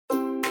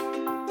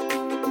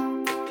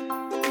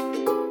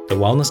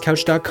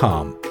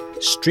thewellnesscouch.com,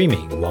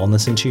 streaming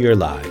wellness into your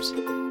lives.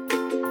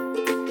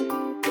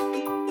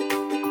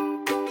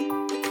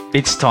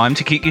 It's time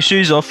to kick your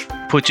shoes off,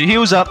 put your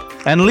heels up,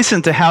 and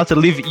listen to how to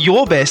live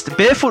your best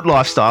barefoot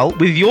lifestyle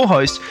with your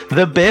host,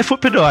 the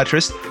barefoot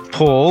podiatrist,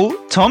 Paul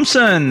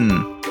Thompson.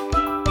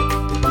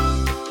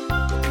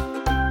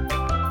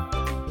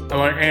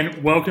 Hello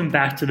and welcome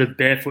back to the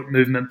Barefoot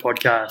Movement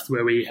Podcast,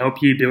 where we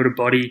help you build a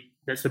body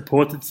that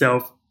supports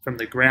itself from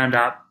the ground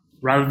up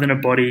rather than a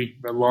body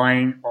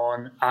relying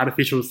on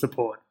artificial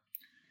support.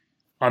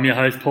 I'm your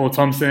host, Paul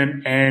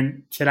Thompson,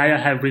 and today I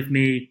have with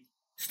me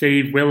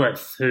Steve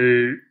Willis,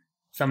 who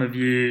some of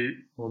you,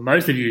 or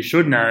most of you,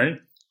 should know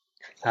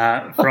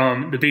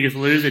from the Biggest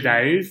Loser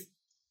days,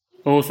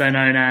 also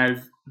known as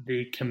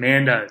the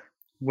Commando.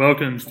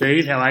 Welcome,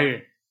 Steve. How are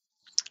you?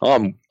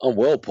 I'm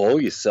well,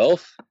 Paul.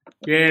 Yourself?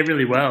 Yeah,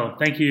 really well.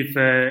 Thank you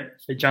for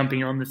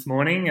jumping on this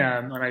morning.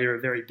 I know you're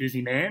a very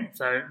busy man,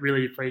 so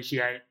really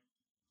appreciate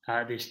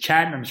this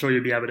chat, and I'm sure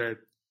you'll be able to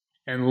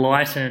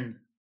enlighten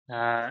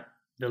the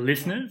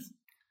listeners.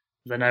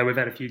 Because I know we've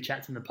had a few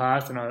chats in the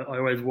past, and I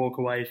always walk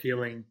away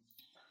feeling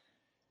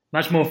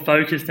much more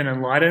focused and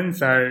enlightened.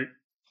 So,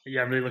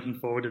 yeah, I'm really looking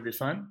forward to this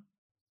one.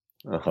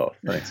 Oh,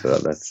 thanks for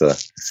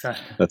that.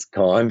 That's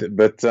kind.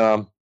 But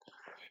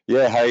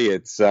yeah, hey,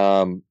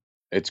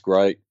 it's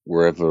great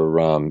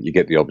wherever you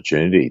get the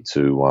opportunity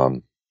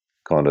to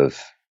kind of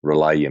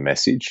relay your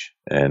message,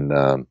 and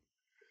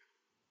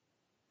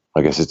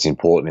I guess it's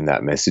important in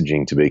that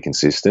messaging to be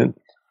consistent,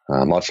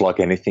 much like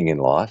anything in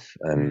life,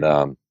 and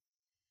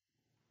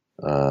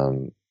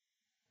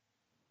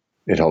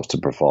it helps to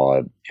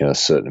provide a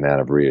certain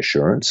amount of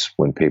reassurance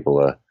when people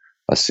are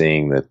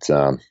seeing that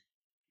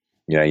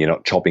you're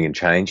not chopping and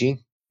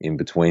changing in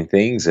between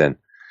things, and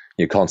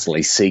you're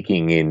constantly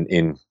seeking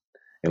in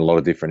a lot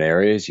of different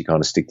areas. You kind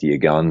of stick to your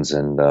guns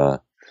and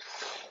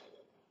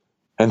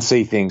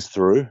see things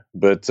through.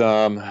 But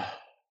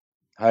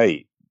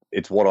hey,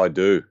 it's what I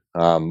do,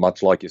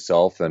 much like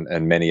yourself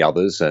and many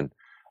others. And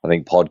I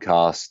think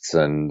podcasts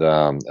and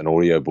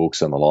audio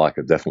books and the like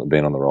have definitely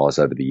been on the rise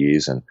over the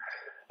years, and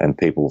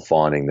people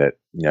finding that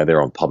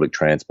they're on public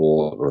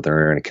transport, or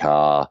they're in a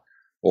car,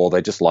 or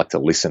they just like to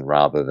listen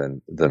rather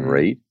than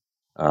read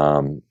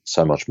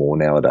so much more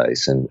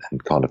nowadays, and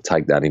kind of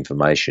take that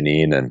information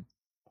in and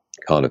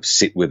kind of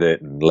sit with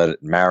it and let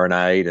it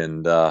marinate,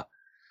 and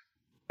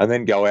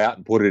then go out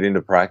and put it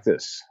into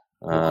practice.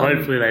 Well,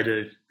 hopefully they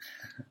do.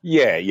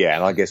 Yeah,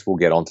 and I guess we'll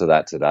get onto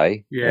that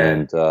today. Yeah.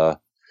 And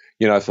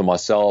for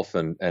myself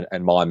and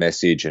my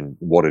message and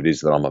what it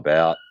is that I'm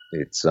about,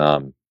 it's I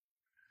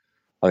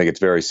think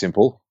it's very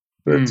simple,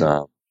 but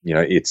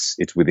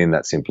it's within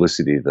that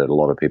simplicity that a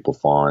lot of people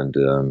find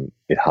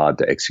it hard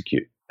to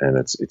execute, and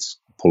it's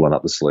pulling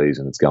up the sleeves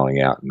and it's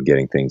going out and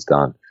getting things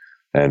done.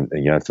 And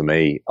for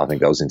me, I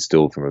think that was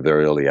instilled from a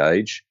very early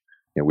age,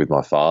 with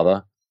my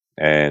father,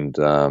 and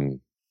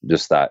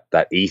just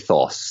that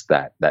ethos,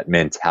 that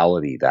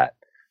mentality, that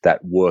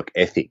work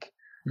ethic.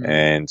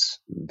 And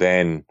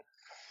then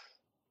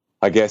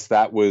I guess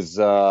that was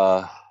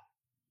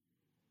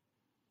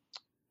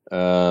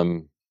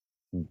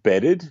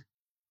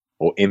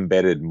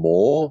embedded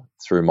more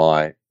through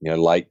my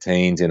late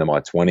teens into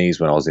my 20s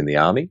when I was in the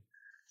Army,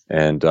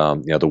 and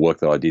the work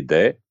that I did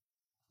there.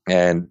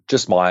 And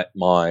just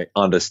my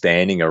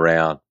understanding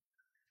around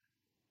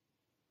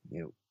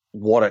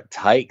what it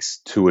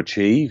takes to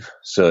achieve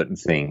certain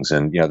things,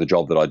 and the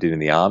job that I did in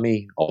the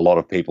Army, a lot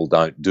of people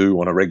don't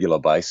do on a regular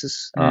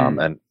basis.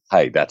 And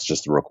hey, that's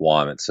just the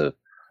requirements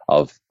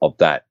of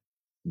that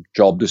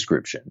job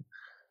description.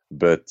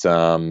 But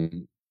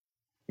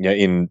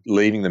in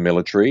leaving the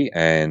military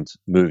and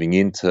moving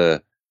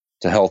into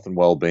health and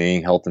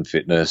well-being, health and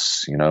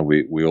fitness,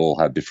 we all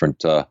have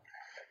different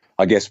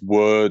I guess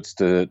words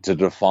to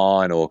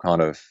define, or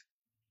kind of,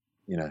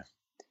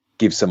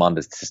 give some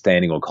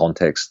understanding or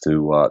context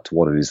to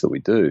what it is that we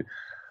do.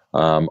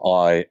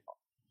 I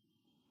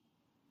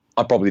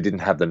probably didn't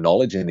have the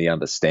knowledge and the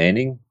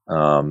understanding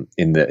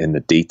in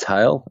the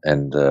detail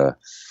and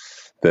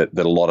that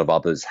a lot of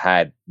others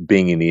had,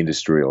 being in the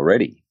industry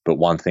already. But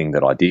one thing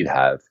that I did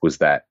have was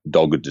that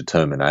dogged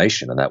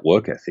determination and that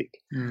work ethic.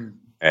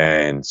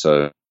 And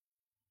so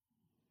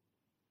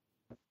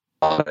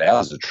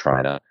as a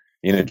trainer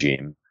in a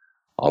gym,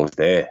 I was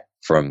there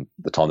from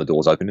the time the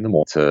doors opened in the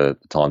morning to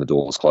the time the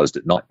doors closed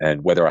at night.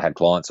 And whether I had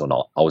clients or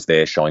not, I was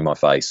there showing my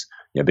face,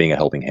 being a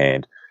helping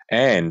hand,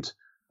 and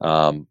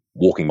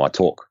walking my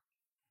talk.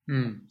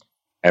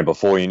 And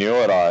before I knew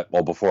it, I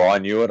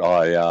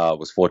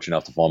was fortunate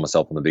enough to find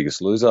myself on The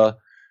Biggest Loser,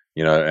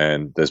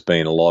 and there's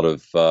been a lot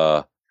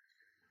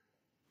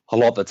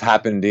that's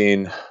happened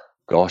in,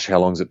 gosh, how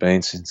long has it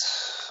been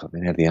since I've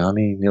been out of the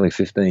Army? Nearly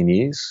 15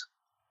 years.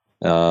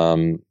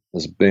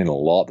 There's been a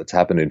lot that's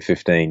happened in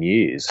 15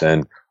 years,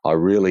 and I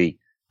really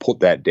put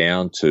that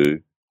down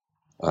to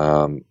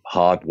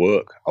hard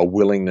work, a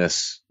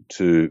willingness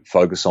to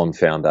focus on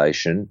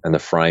foundation and the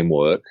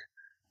framework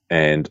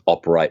and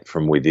operate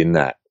from within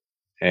that.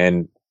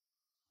 And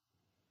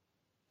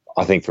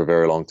I think for a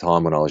very long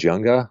time when I was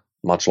younger,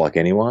 much like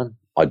anyone,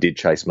 I did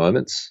chase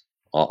moments.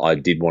 I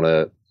did want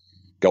to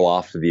go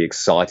after the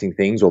exciting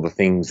things or the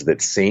things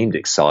that seemed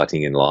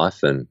exciting in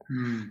life, and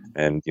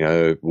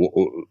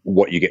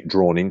what you get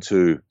drawn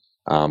into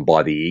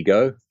by the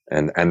ego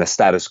and the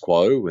status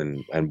quo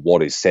and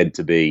what is said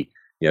to be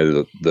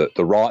the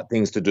right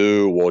things to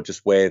do, or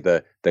just where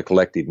the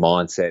collective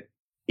mindset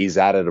is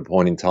at a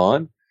point in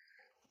time.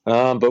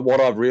 But what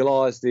I've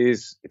realized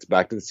is it's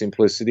back to the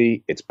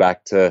simplicity. It's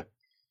back to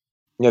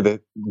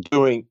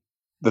doing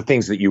the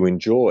things that you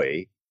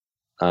enjoy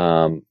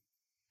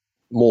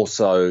more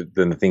so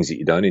than the things that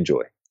you don't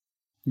enjoy.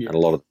 Yeah. And a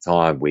lot of the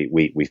time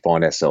we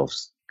find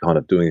ourselves kind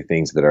of doing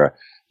things that are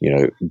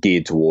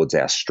geared towards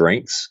our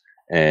strengths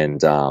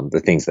and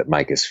the things that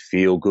make us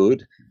feel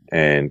good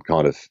and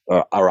kind of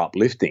are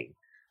uplifting.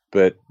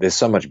 But there's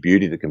so much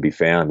beauty that can be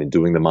found in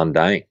doing the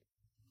mundane,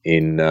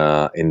 in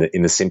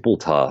the simple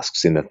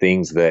tasks, in the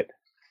things that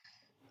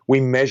we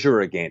measure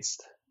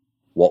against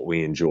what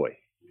we enjoy.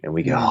 And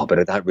we go, oh, but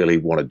I don't really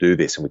want to do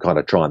this. And we kind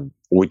of try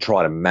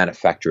to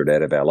manufacture it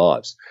out of our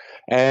lives.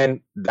 And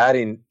that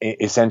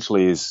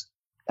essentially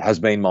has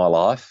been my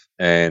life.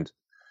 And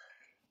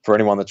for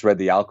anyone that's read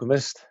The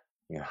Alchemist,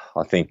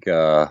 I think,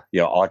 I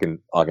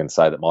can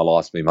say that my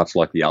life's been much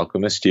like The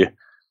Alchemist.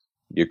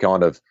 You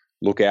kind of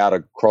look out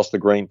across the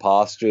green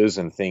pastures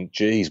and think,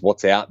 geez,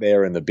 what's out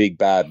there in the big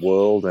bad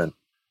world? And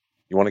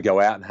you want to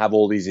go out and have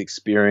all these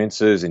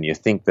experiences, and you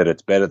think that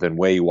it's better than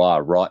where you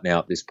are right now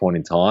at this point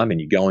in time, and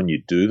you go and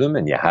you do them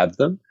and you have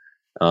them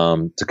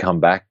to come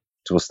back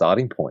to a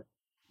starting point.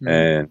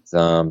 And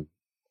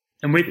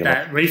with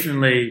that,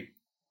 recently,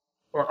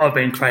 I've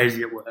been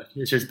crazy at work.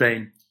 It's just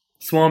been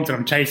swamped, and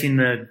I'm chasing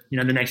the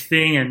next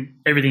thing and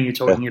everything you're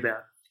talking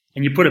about.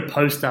 And you put a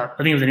post up,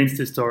 I think it was an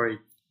Insta story,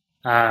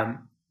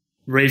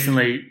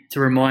 recently to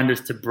remind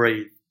us to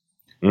breathe.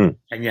 And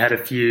you had a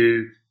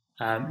few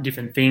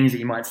different things that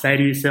you might say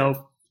to yourself.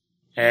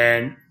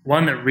 And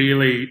one that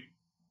really,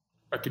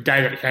 like the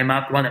day that it came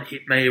up, the one that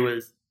hit me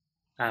was,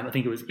 I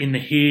think it was in the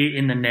here,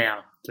 in the now.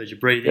 So as you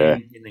breathe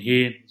in the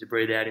here, as you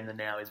breathe out in the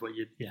now is what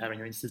you have in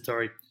your Insta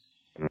story.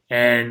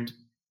 And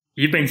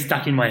you've been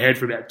stuck in my head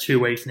for about 2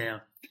 weeks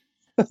now.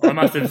 I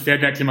must have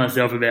said that to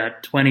myself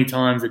about 20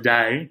 times a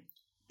day.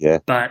 Yeah.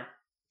 But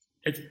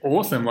it's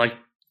awesome. Like,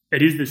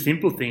 it is the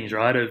simple things,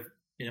 right? Of,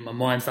 my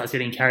mind starts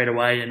getting carried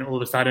away, and all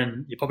of a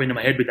sudden you pop into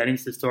my head with that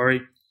Insta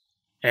story,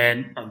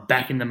 and I'm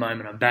back in the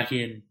moment. I'm back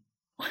in,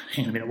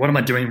 hang on a minute, what am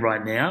I doing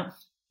right now?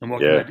 And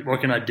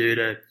what can I do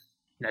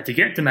to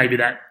get to maybe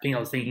that thing I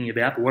was thinking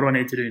about, but what do I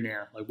need to do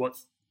now? Like,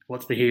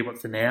 what's the here,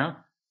 what's the now?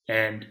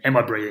 And am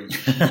I breathing?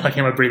 Like,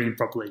 am I breathing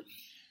properly?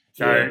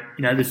 So,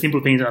 the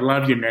simple things. I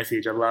love your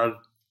message. I love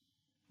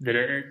that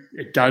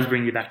it does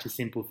bring you back to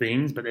simple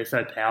things, but they're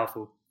so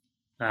powerful.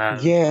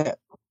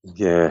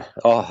 Yeah.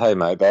 Oh, hey,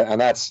 mate.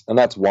 That's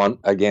one.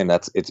 Again,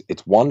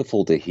 it's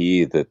wonderful to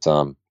hear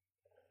that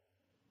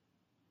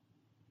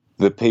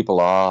that people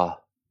are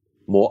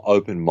more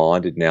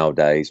open-minded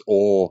nowadays,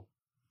 or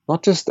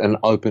not just an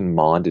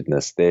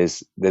open-mindedness.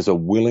 There's a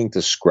willing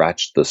to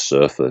scratch the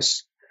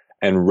surface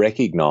and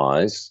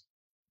recognize,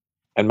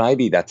 and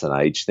maybe that's an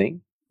age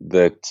thing,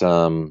 that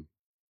and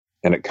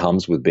it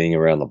comes with being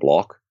around the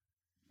block,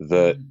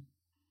 that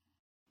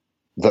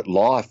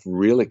life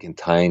really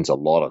contains a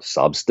lot of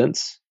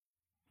substance,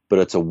 but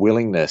it's a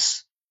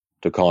willingness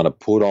to kind of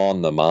put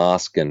on the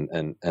mask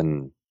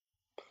and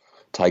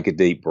take a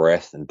deep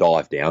breath and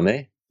dive down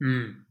there.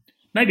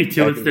 Maybe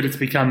too, it's that it's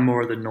become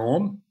more of the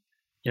norm.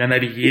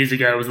 Maybe years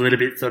ago it was a little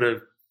bit sort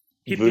of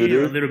hippie,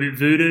 voodoo. Or a little bit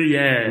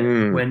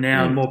voodoo, where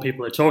now more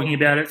people are talking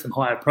about it. Some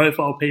higher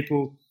profile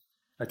people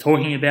are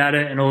talking about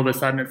it, and all of a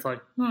sudden it's like,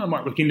 I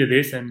might look into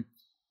this. And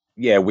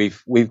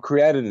we've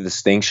created a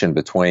distinction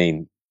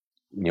between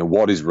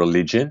what is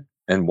religion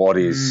and what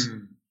is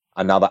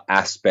another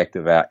aspect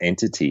of our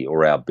entity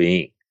or our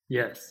being.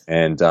 Yes.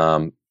 And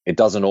it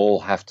doesn't all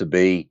have to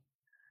be.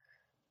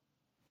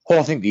 Well,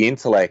 I think the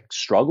intellect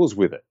struggles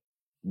with it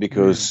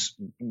because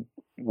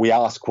we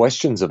ask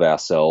questions of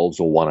ourselves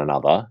or one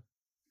another,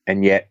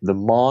 and yet the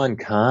mind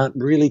can't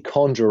really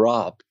conjure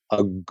up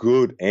a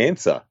good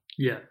answer.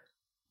 Yeah.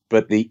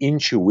 But the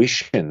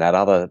intuition, that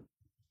other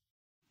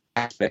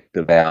aspect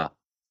of our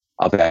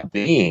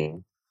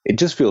being, it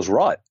just feels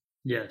right.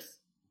 Yes.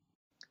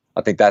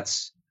 I think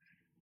that's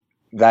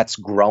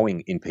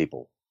growing in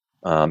people,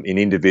 in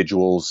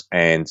individuals,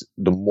 and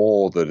the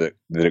more that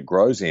it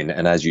grows in,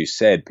 and as you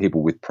said,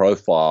 people with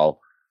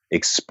profile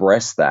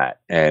express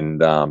that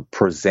and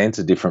present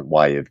a different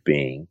way of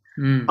being.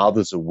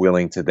 Others are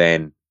willing to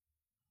then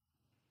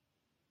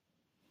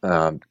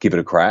give it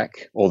a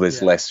crack, or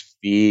there's less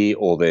fear,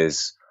 or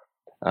there's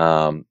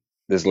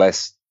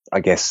less, I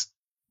guess,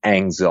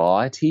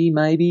 anxiety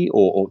maybe,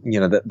 or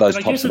those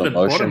types of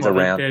emotions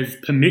around. There's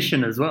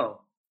permission as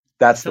well.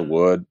 That's the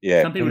word.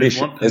 Yeah. Some people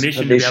just want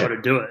permission to be able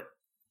to do it.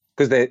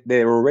 Because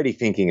they're already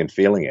thinking and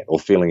feeling it, or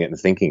feeling it and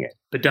thinking it.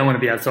 But don't want to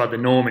be outside the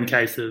norm in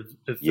case of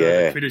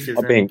further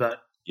criticism.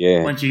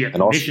 Once you get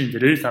permission to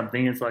do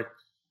something, it's like,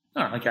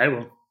 oh, okay,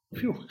 well,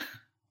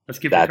 let's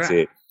give it a crack. That's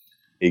it.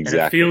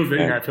 Exactly. And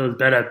it feels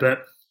better.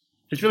 But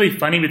it's really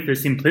funny with the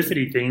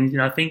simplicity things.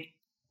 I think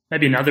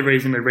maybe another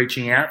reason we're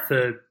reaching out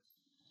for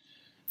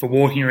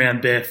walking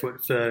around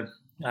barefoot, for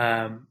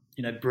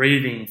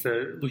breathing,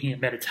 for looking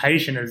at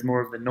meditation as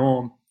more of the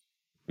norm,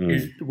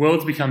 is the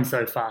world's become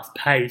so fast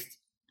paced.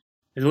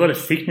 There's a lot of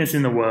sickness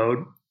in the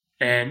world,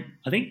 and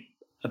I think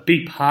a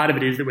big part of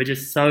it is that we're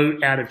just so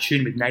out of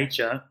tune with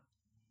nature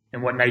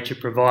and what nature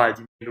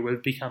provides.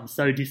 We've become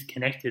so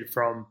disconnected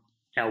from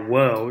our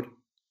world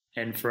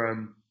and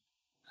from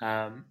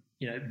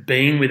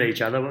being with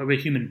each other. We're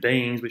human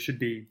beings. We should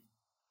be.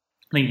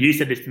 I think you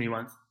said this to me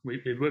once. We're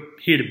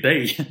here to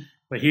be.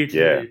 We're here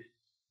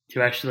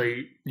to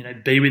actually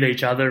be with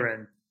each other,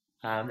 and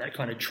that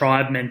kind of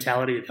tribe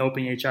mentality of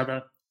helping each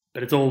other.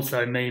 But it's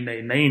also me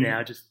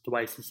now, just the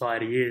way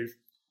society is.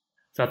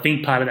 So I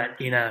think part of that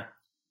inner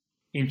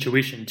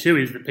intuition too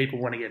is that people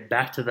want to get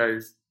back to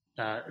those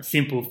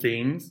simple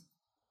things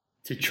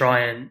to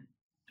try and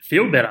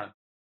feel better.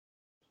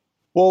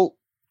 Well,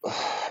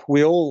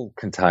 we all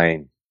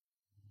contain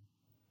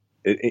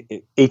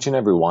each and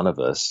every one of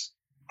us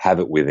have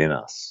it within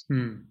us.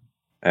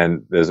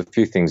 And there's a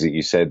few things that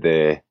you said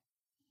there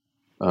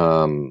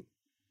that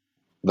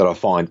I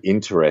find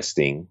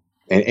interesting,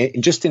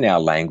 and just in our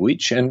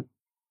language. And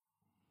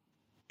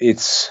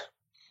it's,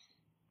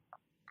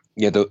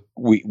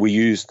 we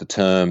use the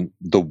term,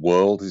 the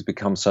world has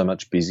become so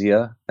much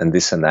busier and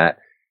this and that.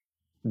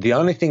 The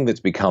only thing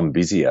that's become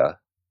busier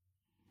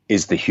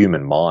is the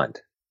human mind.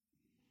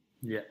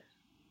 Yeah.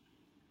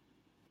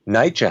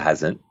 Nature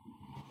hasn't.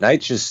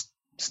 Nature's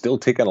still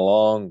ticking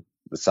along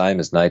the same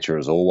as nature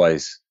has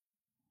always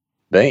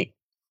been.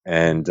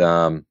 And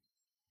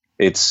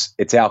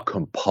it's our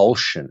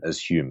compulsion as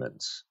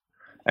humans.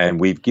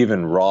 And we've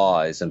given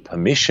rise and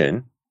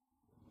permission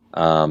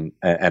to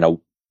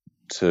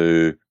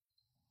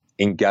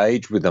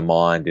engage with the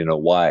mind in a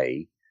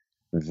way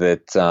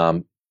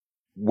that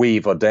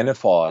we've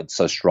identified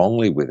so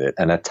strongly with it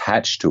and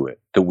attached to it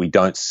that we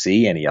don't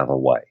see any other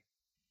way.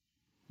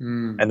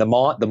 And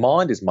the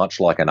mind is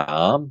much like an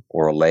arm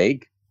or a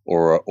leg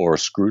or a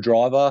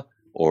screwdriver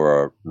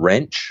or a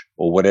wrench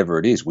or whatever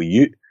it is.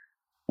 We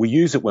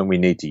use it when we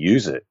need to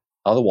use it.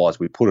 Otherwise,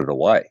 we put it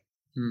away.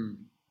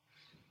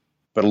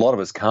 But a lot of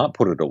us can't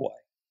put it away.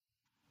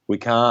 We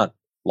can't,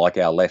 like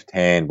our left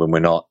hand when we're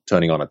not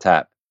turning on a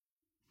tap,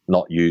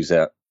 not use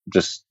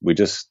we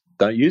just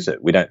don't use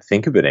it. We don't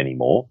think of it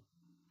anymore.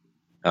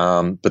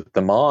 But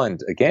the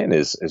mind, again,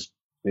 it's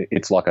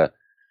like a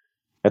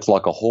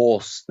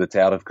horse that's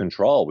out of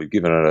control. We've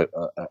given it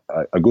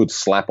a good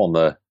slap on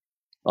the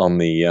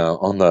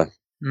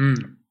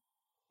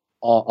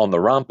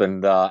rump,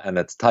 and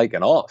it's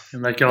taken off.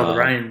 And let go of the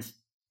reins.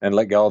 And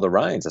let go of the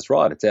reins. That's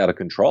right. It's out of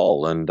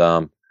control. And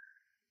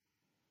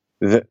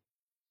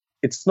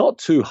it's not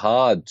too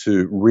hard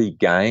to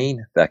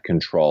regain that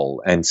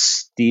control and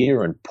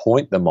steer and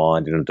point the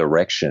mind in a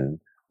direction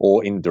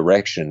or in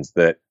directions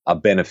that are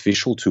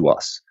beneficial to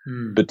us.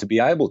 But to be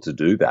able to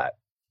do that,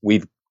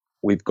 we've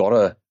got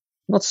to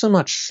not so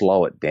much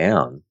slow it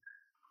down,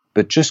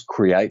 but just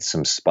create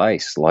some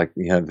space, like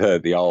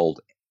the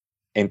old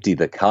empty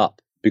the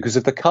cup. Because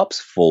if the cup's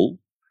full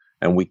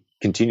and we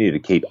continue to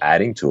keep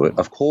adding to it,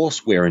 of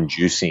course we're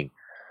inducing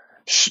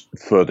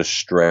further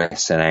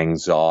stress and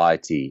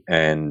anxiety,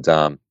 and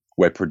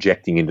we're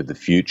projecting into the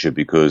future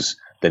because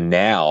the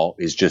now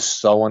is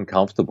just so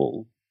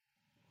uncomfortable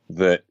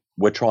that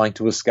we're trying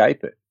to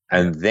escape it.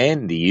 And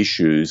then the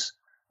issues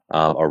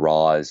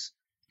arise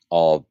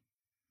of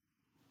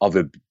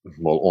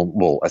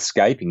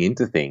escaping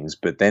into things,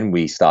 but then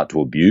we start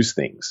to abuse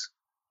things.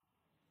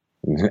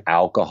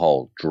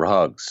 Alcohol,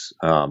 drugs,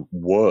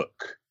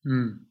 work.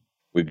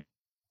 We've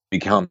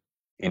become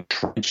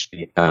entrenched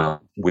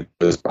with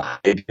this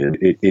behavior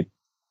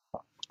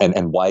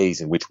and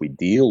ways in which we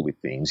deal with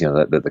things,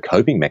 the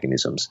coping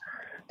mechanisms,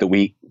 that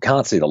we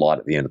can't see the light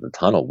at the end of the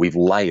tunnel. We've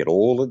layered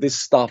all of this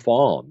stuff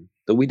on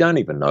that we don't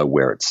even know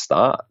where it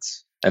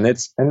starts. And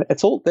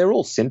they're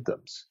all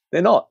symptoms.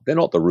 They're not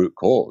the root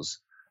cause.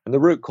 And the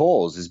root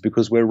cause is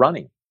because we're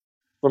running.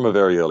 From a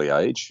very early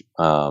age,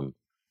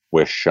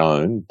 we're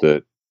shown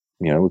that,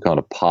 we kind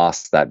of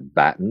pass that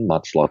baton,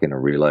 much like in a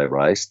relay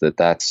race,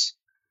 that's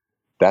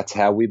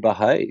how we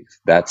behave.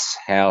 That's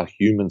how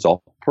humans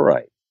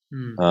operate.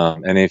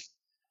 And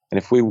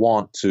if we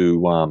want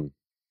to,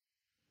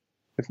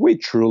 if we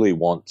truly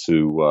want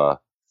to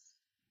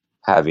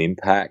have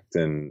impact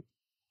and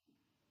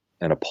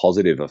a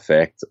positive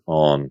effect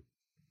on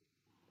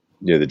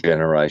the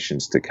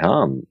generations to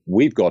come,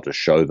 we've got to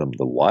show them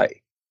the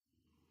way.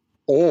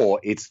 Or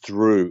it's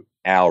through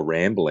our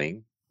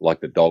rambling, like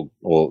the dog,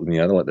 or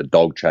like the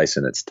dog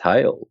chasing its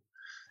tail.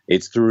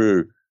 It's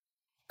through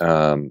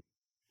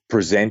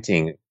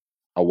presenting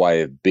a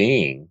way of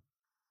being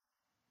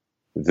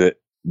that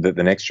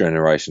the next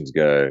generations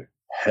go,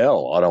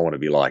 hell, I don't want to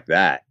be like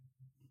that,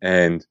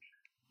 and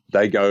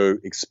they go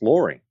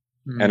exploring.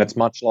 And it's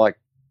much like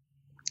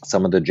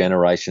some of the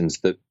generations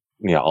that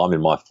I'm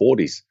in my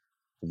 40s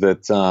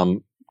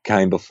that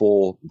came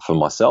before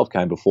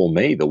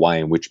me, the way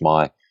in which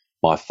my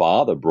my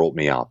father brought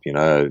me up,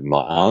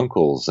 my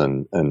uncles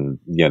and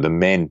the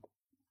men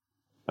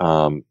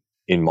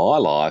in my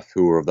life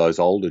who were of those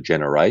older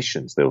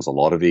generations. There was a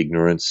lot of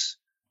ignorance.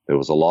 There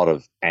was a lot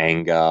of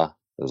anger.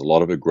 There was a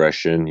lot of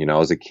aggression.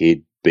 As a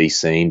kid, be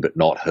seen but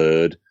not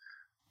heard.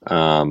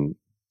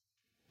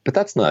 But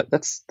that's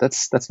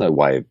no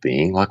way of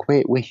being. Like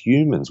we're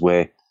humans.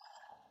 We're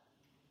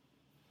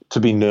to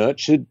be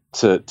nurtured,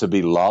 to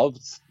be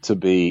loved, to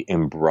be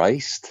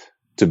embraced,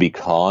 to be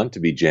kind, to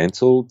be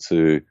gentle,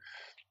 to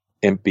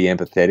be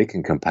empathetic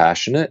and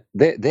compassionate.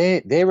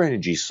 They're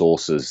energy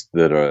sources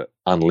that are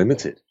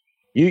unlimited.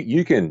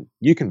 You can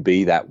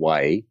be that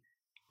way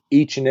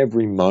each and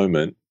every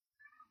moment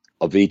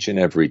of each and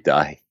every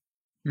day,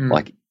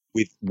 like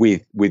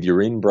with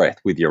your in breath,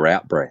 with your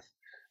out breath.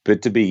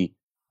 But to be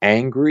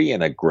angry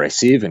and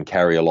aggressive and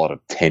carry a lot of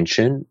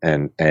tension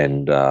and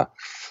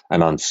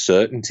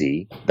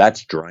uncertainty,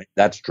 that's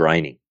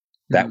draining.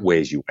 That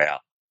wears you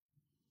out.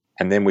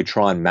 And then we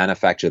try and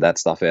manufacture that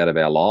stuff out of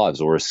our lives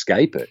or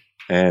escape it.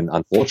 And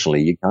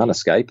unfortunately, you can't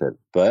escape it.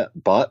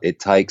 But it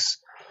takes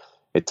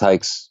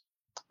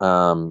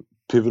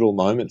pivotal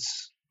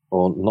moments,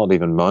 or not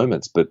even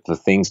moments, but for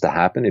things to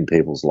happen in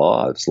people's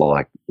lives,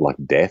 like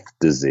death,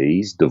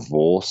 disease,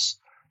 divorce,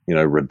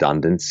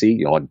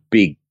 redundancy, like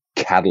big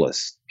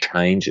catalyst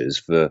changes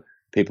for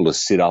people to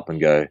sit up and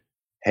go,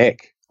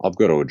 heck, I've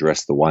got to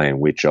address the way in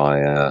which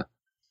I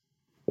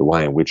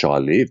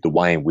live, the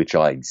way in which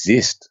I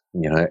exist,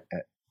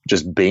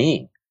 just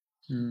being.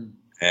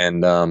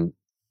 And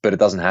but it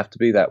doesn't have to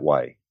be that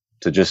way.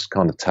 To just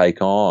kind of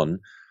take on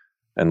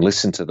and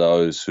listen to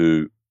those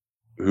who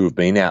have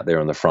been out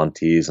there on the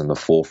frontiers and the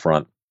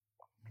forefront,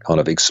 kind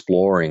of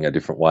exploring a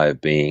different way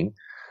of being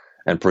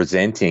and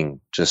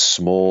presenting just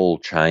small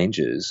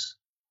changes,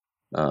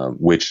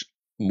 which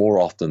more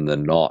often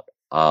than not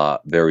are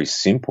very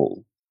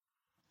simple.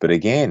 But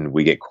again,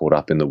 we get caught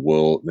up in the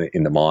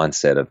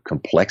mindset of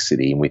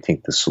complexity, and we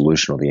think the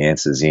solution or the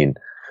answer is in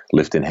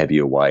lifting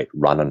heavier weight,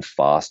 running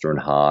faster and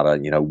harder,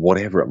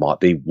 whatever it might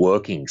be,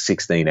 working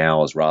 16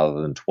 hours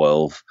rather than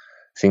 12,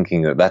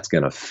 thinking that that's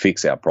going to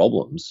fix our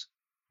problems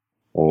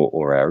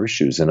or our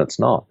issues, and it's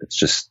not. It's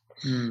just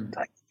take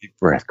a deep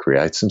breath,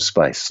 create some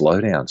space, slow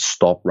down,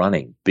 stop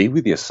running, be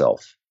with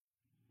yourself,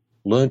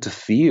 learn to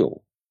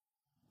feel,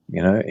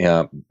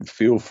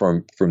 feel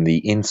from the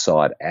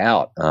inside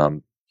out,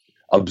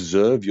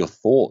 observe your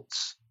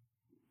thoughts,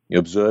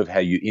 observe how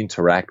you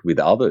interact with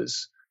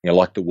others.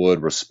 Like the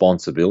word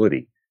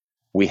responsibility.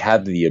 We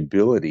have the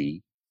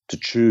ability to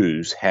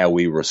choose how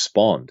we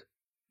respond.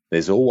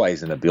 There's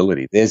always an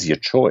ability. There's your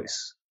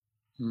choice.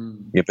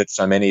 But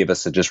so many of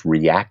us are just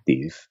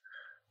reactive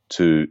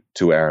to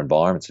our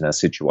environments and our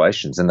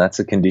situations, and that's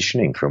a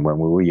conditioning from when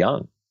we were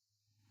young.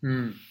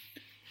 And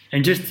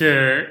just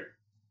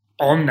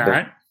on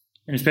that,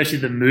 and especially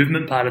the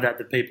movement part of that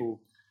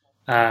people,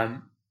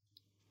 want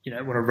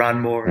to run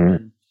more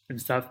and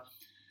stuff,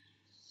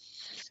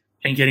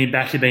 and getting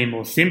back to being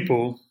more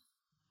simple,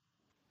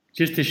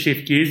 just to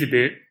shift gears a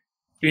bit,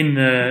 in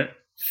the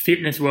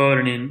fitness world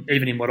and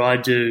even in what I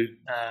do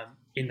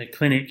in the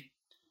clinic,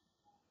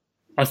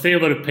 I see a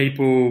lot of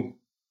people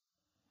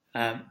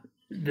that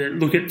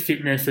look at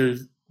fitness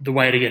as the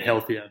way to get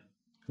healthier,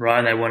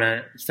 right? They want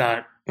to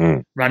start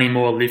running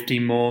more,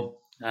 lifting more,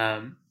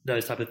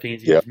 those type of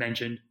things you just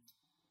mentioned.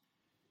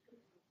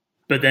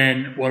 But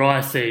then what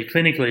I see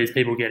clinically is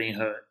people getting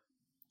hurt.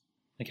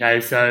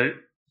 Okay, so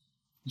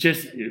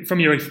just from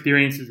your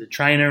experience as a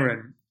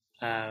trainer,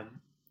 and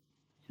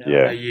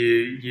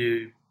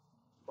you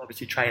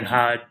obviously train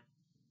hard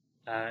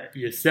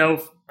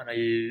yourself. I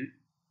know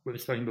we've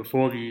spoken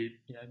before that you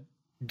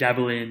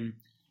dabble in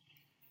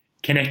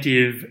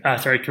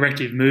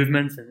corrective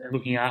movements and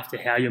looking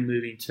after how you're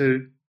moving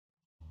too.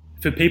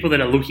 For people that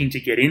are looking to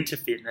get into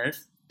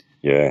fitness,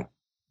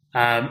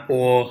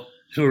 or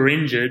who are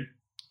injured,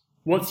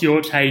 what's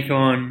your take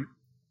on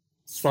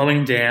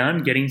slowing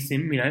down, getting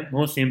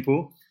more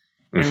simple,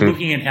 and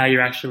looking at how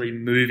you're actually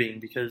moving?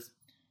 Because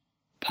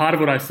part of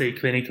what I see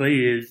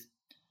clinically is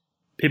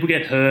people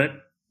get hurt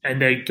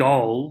and their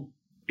goal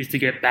is to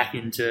get back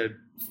into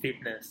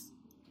fitness,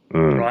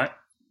 right?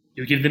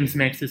 You'll give them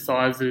some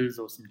exercises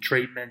or some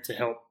treatment to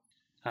help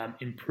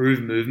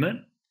improve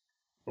movement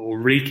or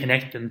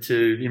reconnect them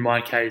to, in my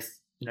case,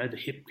 the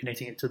hip,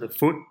 connecting it to the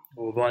foot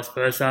or vice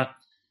versa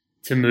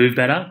to move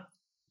better.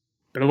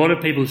 But a lot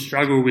of people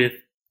struggle with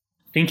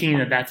thinking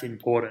that that's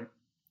important.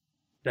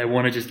 They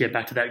want to just get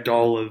back to that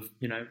goal of,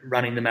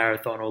 running the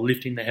marathon or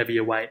lifting the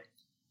heavier weight.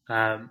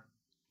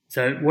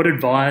 So what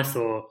advice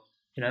or,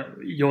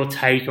 your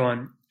take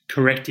on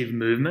corrective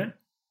movement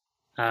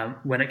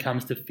when it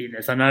comes to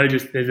fitness? I know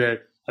there's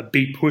a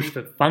big push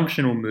for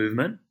functional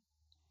movement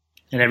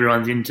and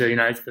everyone's into,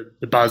 it's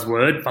the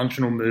buzzword,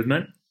 functional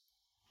movement.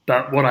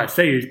 But what I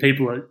see is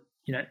people are,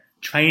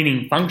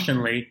 training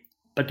functionally,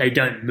 but they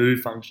don't move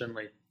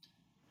functionally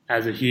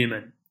as a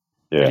human.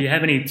 Yeah. Do you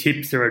have any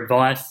tips or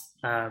advice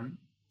on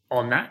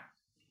that?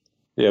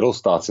 Yeah, it all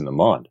starts in the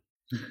mind.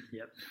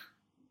 Yep.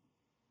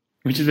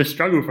 Which is a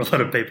struggle for a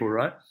lot of people,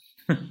 right?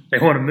 They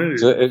want to move.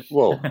 So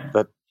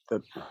that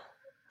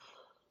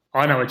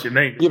I know what you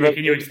mean. yeah, but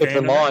Can you expand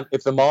on that?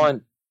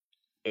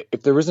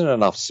 if there isn't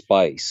enough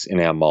space in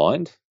our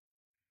mind,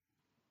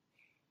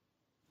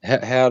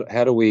 how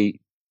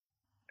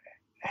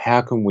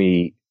can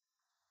we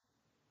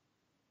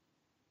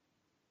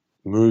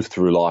move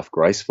through life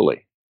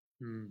gracefully?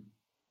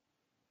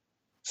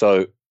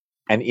 So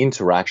an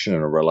interaction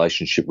and a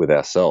relationship with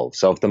ourselves.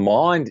 So if the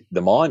mind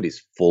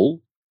is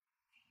full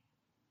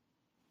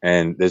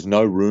and there's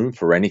no room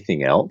for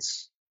anything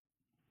else,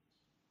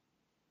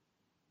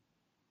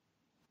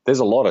 there's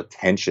a lot of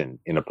tension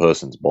in a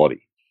person's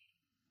body.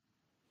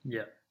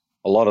 Yeah.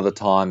 A lot of the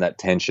time that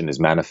tension is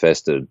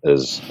manifested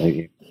as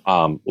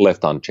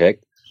left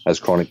unchecked as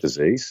chronic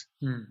disease.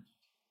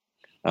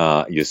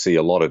 You see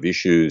a lot of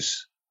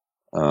issues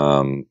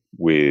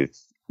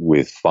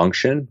with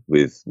function,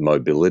 with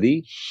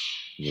mobility,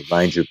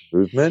 range of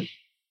movement,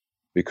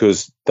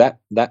 because that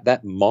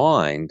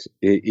mind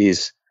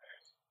is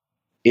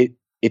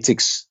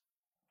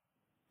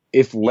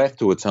if left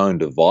to its own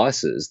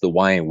devices, the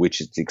way in which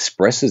it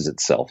expresses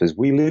itself is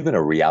we live in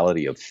a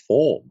reality of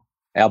form.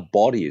 Our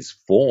body is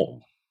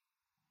form.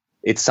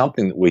 It's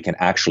something that we can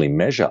actually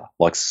measure.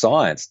 Like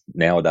science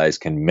nowadays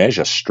can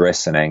measure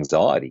stress and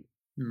anxiety.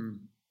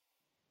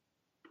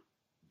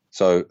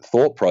 So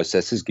thought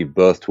processes give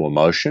birth to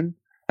emotion,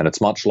 and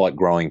it's much like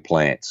growing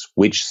plants.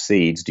 Which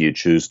seeds do you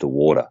choose to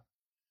water?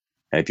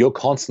 And if you're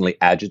constantly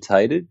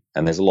agitated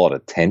and there's a lot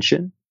of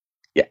tension,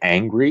 you're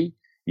angry,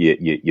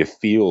 you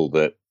feel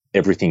that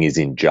everything is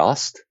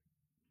unjust,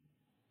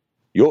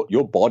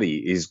 your body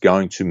is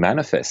going to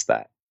manifest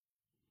that.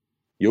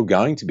 You're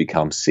going to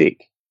become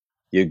sick.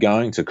 You're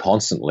going to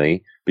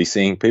constantly be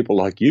seeing people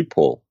like you,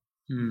 Paul.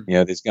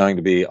 There's going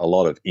to be a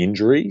lot of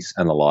injuries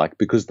and the like,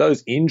 because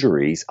those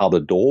injuries are the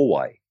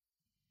doorway.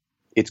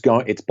 It's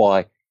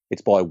by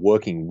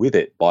working with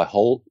it, by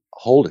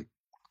holding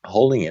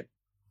it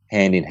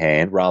hand in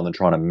hand, rather than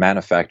trying to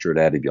manufacture it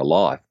out of your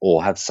life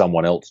or have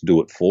someone else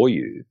do it for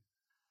you.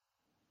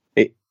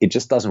 It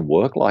just doesn't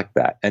work like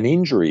that. An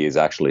injury is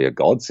actually a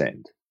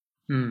godsend.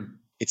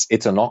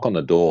 It's a knock on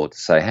the door to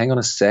say, hang on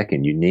a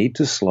second, you need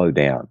to slow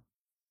down.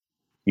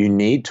 You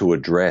need to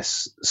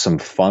address some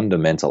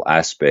fundamental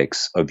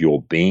aspects of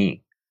your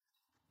being.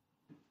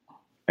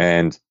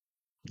 And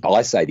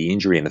I say the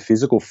injury in the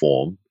physical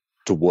form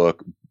to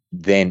work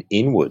then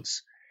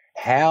inwards.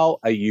 How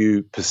are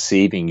you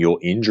perceiving your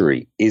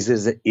injury? Is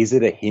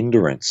it a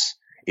hindrance?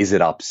 Is it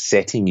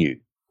upsetting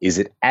you? Is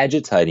it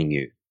agitating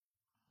you?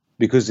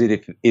 Because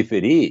if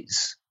it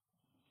is,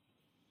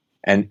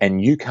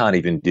 and you can't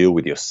even deal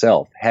with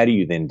yourself, how do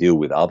you then deal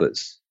with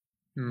others?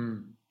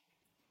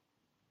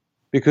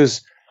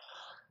 Because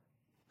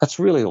that's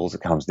really all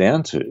it comes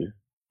down to.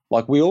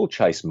 Like, we all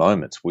chase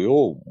moments. We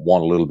all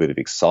want a little bit of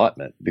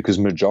excitement, because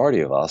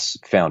majority of us,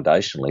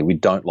 foundationally, we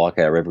don't like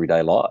our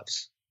everyday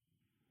lives.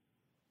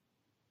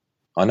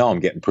 I know I'm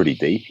getting pretty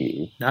deep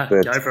here. No,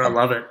 but, go for it. I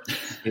love it.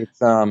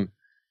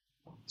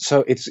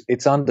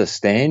 It's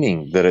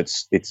understanding that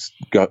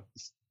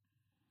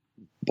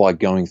by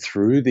going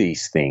through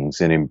these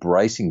things and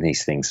embracing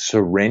these things,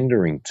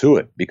 surrendering to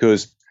it,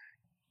 because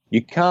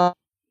you can't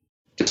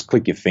just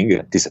click your finger,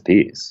 it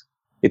disappears.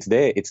 It's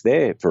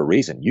there for a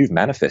reason. You've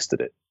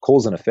manifested it,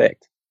 cause and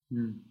effect.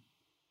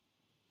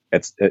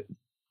 It's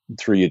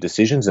through your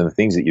decisions and the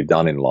things that you've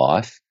done in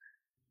life.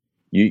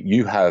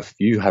 You have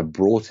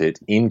brought it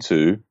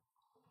into,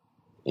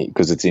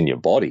 because it's in your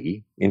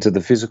body, into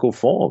the physical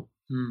form.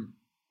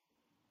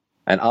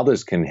 And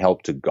others can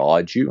help to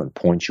guide you and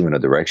point you in a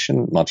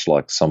direction, much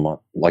like someone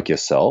like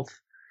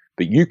yourself.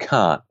 But you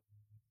can't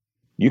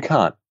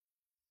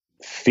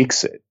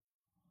fix it.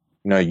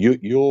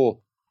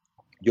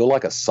 You're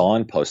like a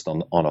signpost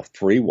on a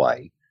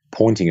freeway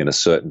pointing in a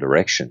certain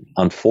direction.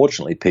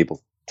 Unfortunately,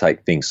 people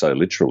take things so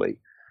literally,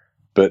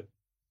 but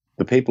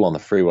the people on the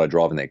freeway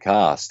driving their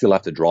car still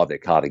have to drive their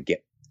car to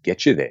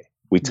get you there.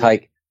 We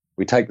take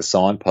the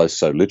signpost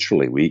so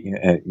literally.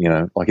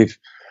 Like if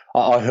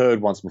I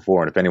heard once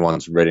before, and if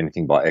anyone's read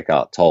anything by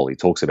Eckhart Tolle, he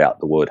talks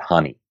about the word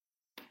honey.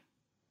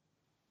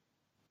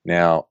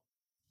 Now,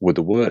 would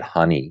the word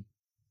honey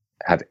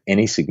have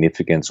any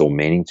significance or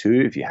meaning to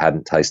you if you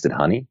hadn't tasted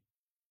honey?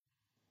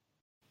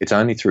 It's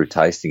only through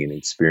tasting and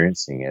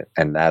experiencing it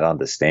and that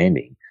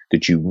understanding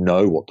that you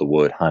know what the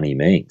word honey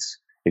means.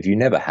 If you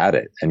never had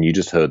it and you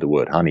just heard the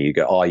word honey, you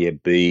go, oh yeah,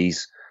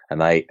 bees, and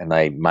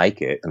they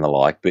make it and the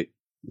like, but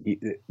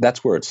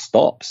that's where it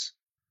stops.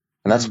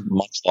 And that's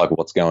much like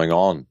what's going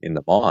on in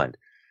the mind.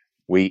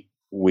 We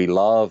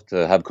love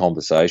to have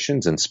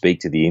conversations and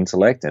speak to the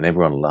intellect, and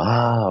everyone,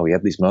 we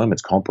have these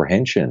moments,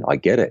 comprehension, I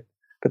get it.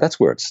 But that's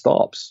where it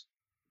stops.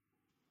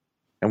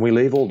 And we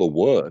leave all the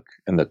work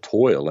and the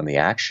toil and the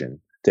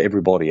action to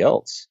everybody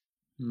else.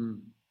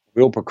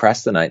 We all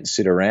procrastinate and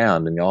sit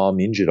around and go, I'm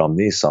injured, I'm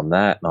this, I'm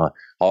that, and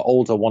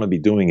all I want to be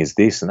doing is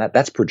this and that.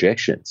 That's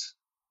projections.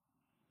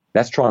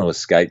 That's trying to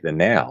escape the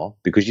now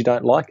because you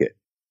don't like it.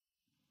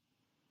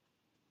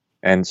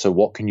 And so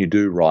what can you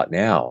do right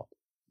now?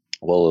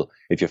 Well,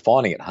 if you're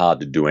finding it hard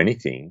to do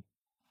anything,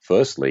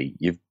 firstly,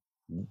 you've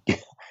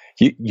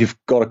you've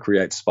got to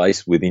create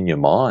space within your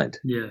mind.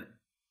 Yeah.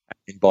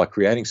 And by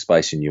creating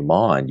space in your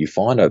mind, you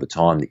find over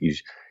time that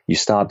you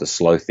start to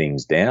slow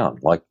things down.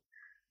 Like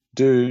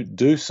do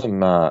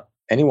some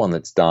anyone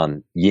that's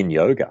done yin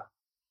yoga,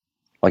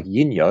 like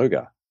yin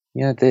yoga.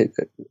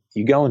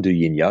 You go and do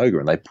yin yoga,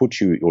 and they put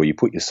you, or you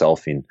put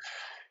yourself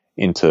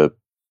into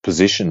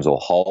positions or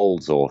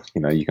holds, or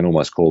you can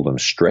almost call them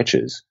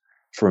stretches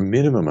for a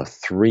minimum of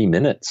 3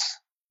 minutes.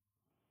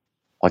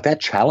 Like that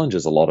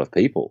challenges a lot of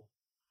people.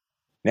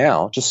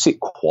 Now, just sit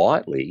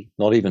quietly,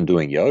 not even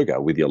doing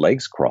yoga, with your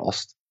legs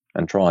crossed,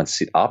 and try and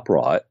sit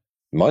upright.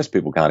 Most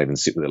people can't even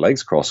sit with their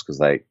legs crossed because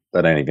they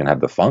don't even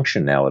have the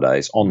function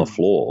nowadays, on the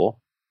floor,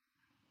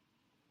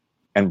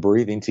 and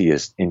breathe into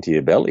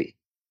your belly.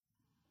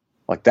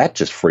 Like that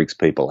just freaks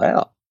people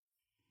out.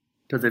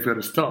 Because they've got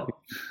to stop.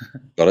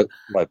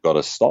 They've got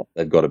to stop.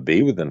 They've got to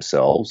be with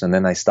themselves, and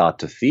then they start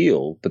to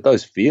feel. But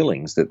those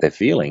feelings that they're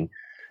feeling,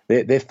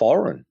 they're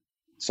foreign.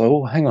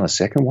 So, hang on a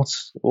second,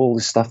 what's all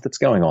this stuff that's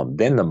going on?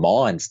 Then the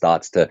mind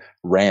starts to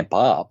ramp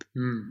up,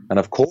 and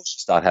of course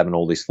you start having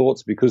all these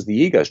thoughts because the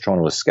ego is trying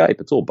to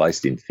escape. It's all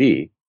based in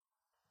fear.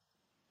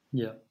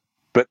 Yeah.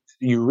 But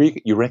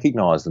you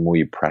recognize the more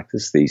you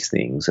practice these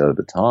things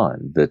over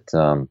time that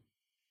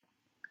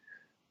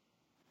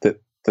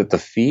that the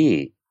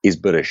fear is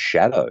but a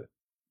shadow.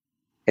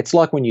 It's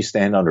like when you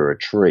stand under a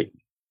tree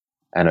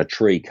and a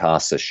tree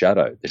casts a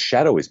shadow. The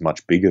shadow is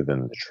much bigger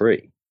than the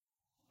tree.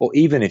 Or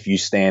even if you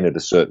stand at a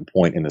certain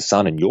point in the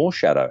sun and your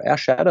shadow, our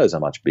shadows are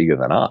much bigger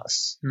than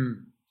us.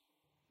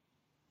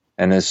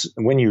 And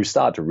when you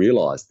start to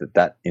realize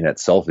that in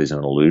itself is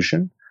an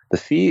illusion, the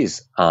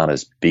fears aren't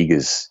as big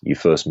as you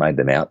first made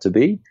them out to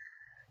be.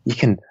 You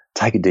can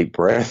take a deep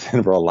breath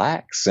and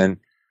relax, and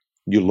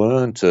you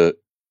learn to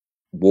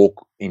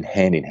walk in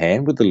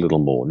hand with a little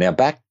more. Now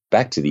back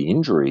to the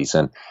injuries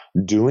and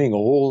doing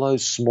all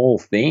those small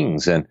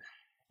things, and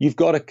you've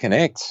got to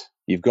connect.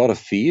 You've got to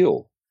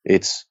feel.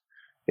 It's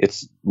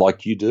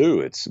like you do.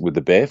 It's with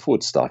the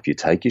barefoot stuff. You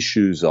take your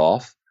shoes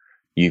off.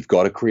 You've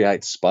got to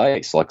create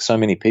space. Like so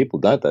many people,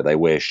 don't they? They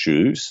wear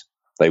shoes.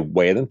 They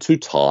wear them too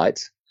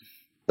tight.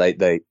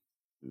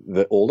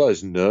 All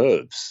those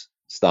nerves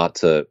start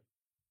to,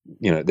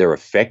 they're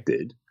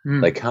affected.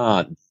 They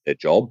can't do their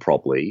job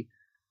properly.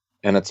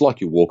 And it's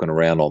like you're walking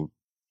around on,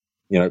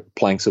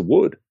 planks of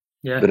wood.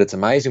 Yeah. But it's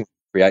amazing when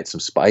you create some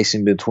space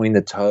in between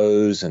the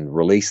toes and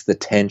release the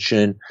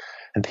tension.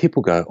 And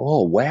people go,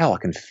 oh, wow, I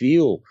can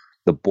feel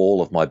the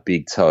ball of my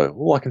big toe.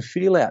 Oh, I can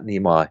feel out near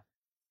my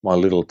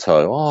little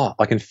toe. Oh,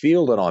 I can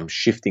feel that I'm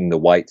shifting the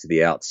weight to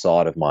the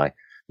outside of my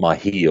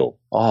heel.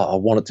 Oh, I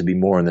want it to be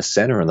more in the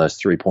center and those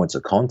 3 points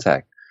of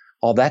contact.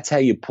 Oh, that's how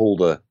you pull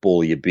the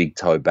ball of your big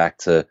toe back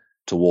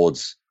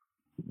towards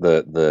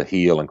the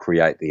heel and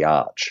create the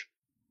arch.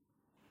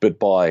 But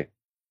by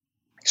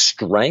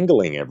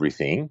strangling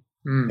everything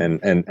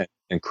and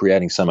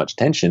creating so much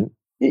tension,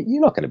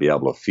 you're not going to be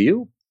able to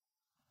feel.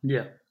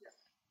 Yeah.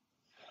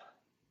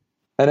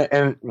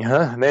 And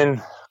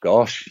then,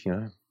 gosh,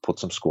 put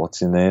some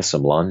squats in there,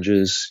 some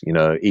lunges,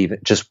 even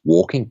just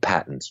walking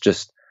patterns,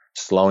 just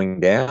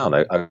slowing down.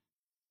 A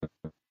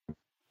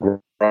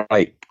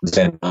great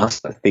Zen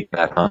master, Thich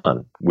Nhat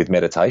Hanh, with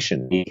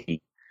meditation,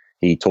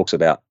 he talks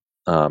about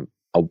a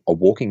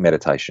walking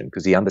meditation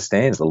because he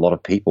understands a lot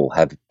of people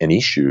have an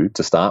issue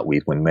to start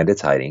with when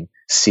meditating,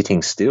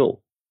 sitting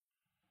still.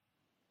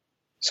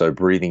 So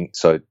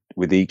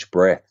with each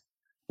breath,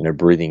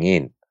 breathing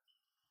in,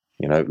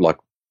 like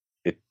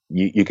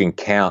you can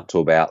count to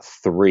about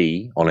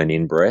 3 on an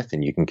in-breath,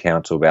 and you can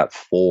count to about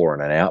 4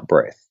 on an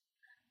out-breath.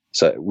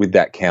 So with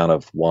that count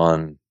of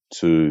 1,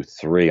 2,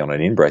 3 on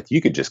an in-breath,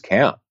 you could just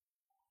count.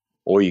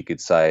 Or you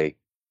could say,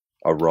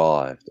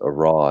 arrived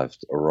on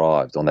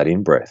that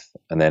in-breath.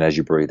 And then as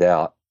you breathe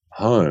out,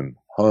 home.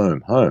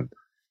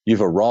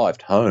 You've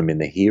arrived home in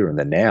the here and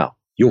the now.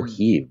 You're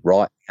here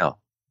right now.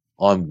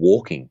 I'm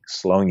walking,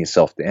 slowing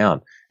yourself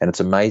down. And it's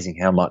amazing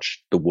how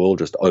much the world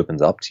just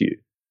opens up to you.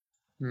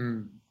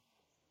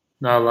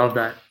 No, I love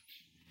that.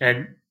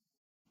 And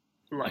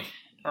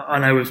I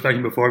know we've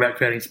spoken before about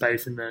creating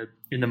space in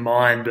the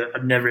mind, but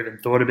I've never even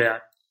thought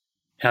about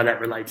how that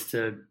relates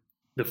to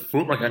the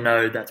foot. Like I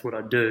know that's what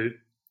I do,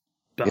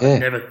 but I've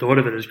never thought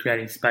of it as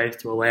creating space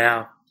to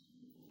allow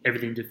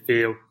everything to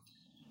feel.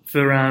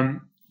 For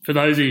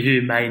those of you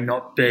who may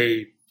not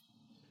be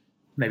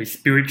maybe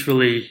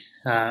spiritually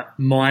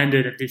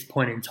minded at this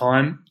point in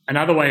time,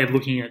 another way of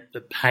looking at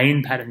the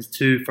pain patterns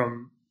too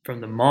from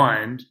the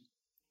mind.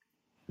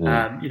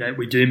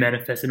 We do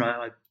manifest, and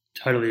I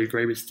totally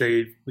agree with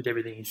Steve with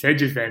everything he said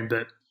just then,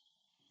 but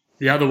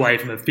the other way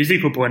from a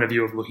physical point of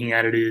view of looking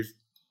at it is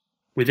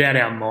without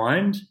our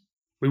mind,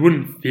 we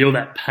wouldn't feel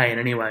that pain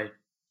anyway.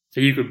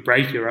 So you could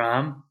break your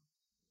arm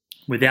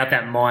without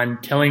that mind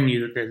telling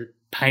you that there's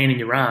pain in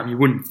your arm, you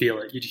wouldn't feel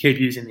it. You'd keep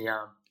using the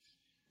arm.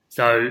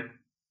 So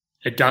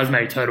it does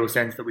make total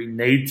sense that we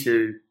need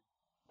to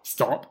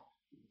stop,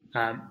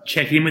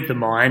 check in with the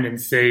mind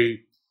and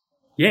see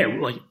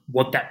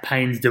what that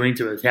pain's doing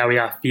to us, how we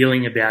are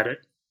feeling about it,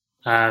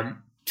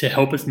 to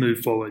help us move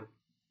forward.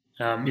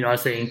 I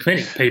see in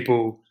clinic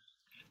people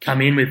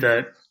come in with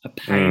a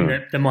pain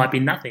that might be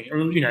nothing.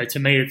 To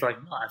me, it's like,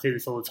 I see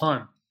this all the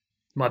time.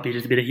 It might be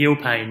just a bit of heel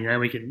pain.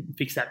 We can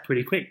fix that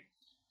pretty quick.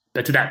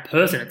 But to that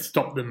person, it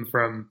stopped them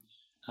from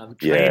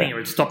training, or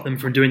it stopped them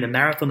from doing the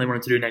marathon they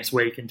wanted to do next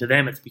week. And to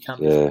them, it's become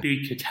this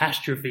big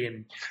catastrophe,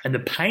 and the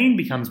pain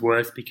becomes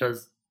worse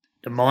because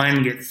the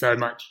mind gets so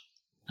much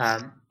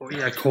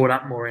caught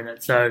up more in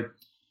it. So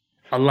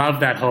I love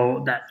that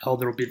whole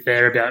little bit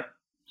there about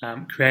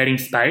creating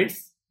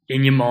space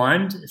in your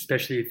mind,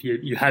 especially if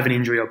you have an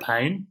injury or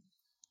pain.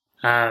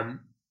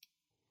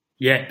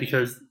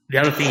 Because the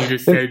other thing you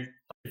just said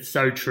is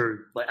so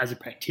true. Like, as a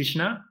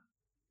practitioner,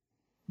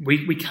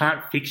 we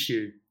can't fix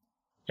you.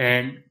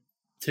 And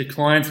to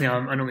clients now,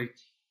 I normally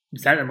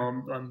say to them,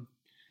 I'm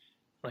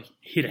like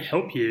here to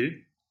help you.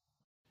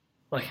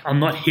 Like, I'm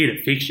not here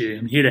to fix you.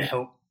 I'm here to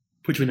help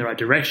put you in the right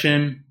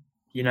direction,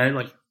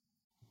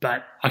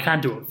 but I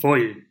can't do it for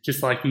you.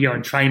 Just like you go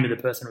and train with a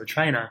personal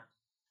trainer,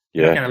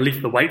 they're going to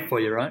lift the weight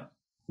for you, right?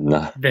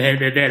 No. They're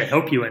there to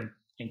help you and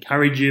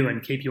encourage you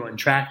and keep you on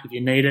track if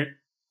you need it,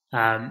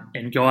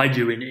 and guide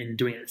you in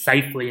doing it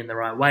safely in the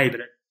right way. But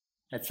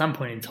at some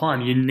point in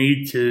time, you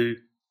need to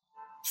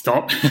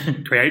stop,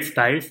 create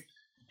space,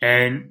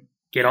 and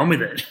get on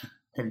with it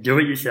and do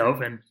it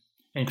yourself and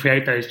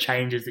create those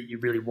changes that you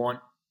really want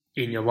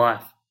in your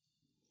life.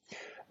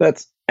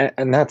 That's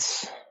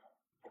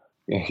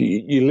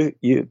you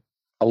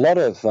a lot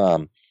of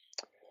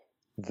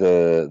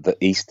the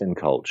Eastern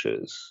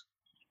cultures,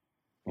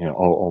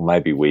 or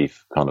maybe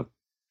we've kind of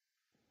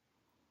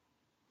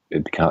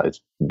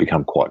it's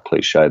become quite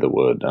cliche, the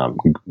word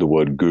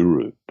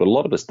guru, but a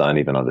lot of us don't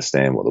even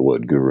understand what the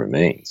word guru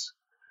means.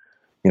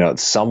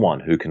 It's someone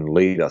who can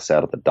lead us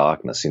out of the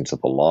darkness into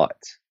the light.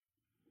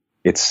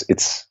 It's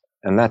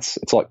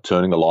like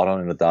turning the light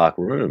on in a dark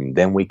room.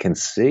 Then we can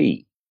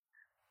see.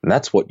 And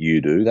that's what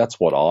you do. That's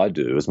what I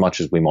do. As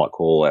much as we might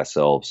call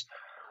ourselves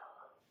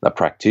a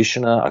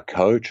practitioner, a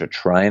coach, a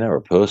trainer,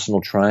 a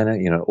personal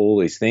trainer, all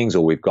these things,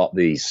 or we've got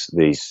these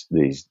names,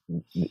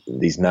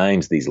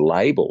 these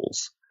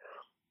labels.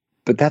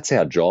 But that's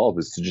our job,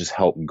 is to just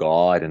help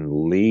guide and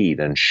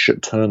lead and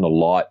turn the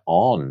light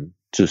on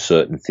to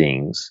certain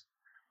things.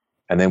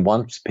 And then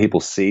once people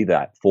see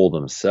that for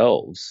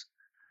themselves,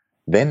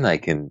 then they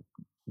can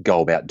go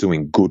about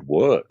doing good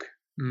work.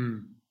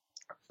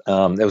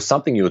 There was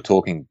something you were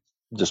talking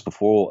just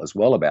before as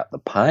well about the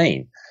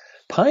pain.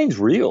 Pain's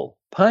real.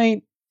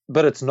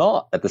 But it's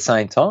not at the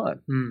same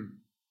time.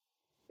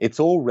 It's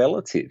all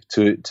relative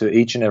to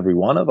each and every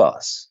one of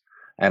us.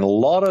 And a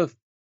lot of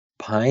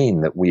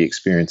pain that we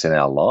experience in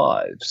our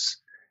lives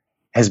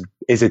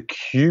is a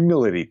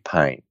cumulative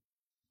pain.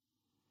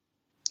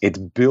 It's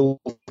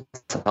built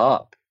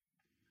up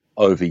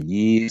over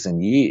years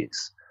and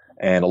years.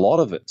 And a lot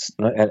of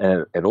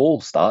it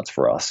all starts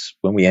for us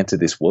when we enter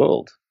this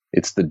world.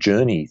 It's the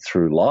journey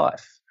through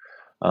life.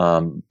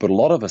 But a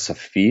lot of us are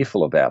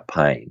fearful about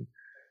pain.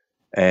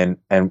 And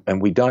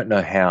we don't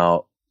know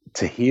how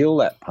to heal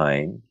that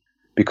pain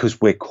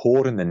because we're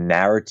caught in the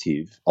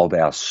narrative of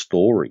our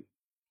story.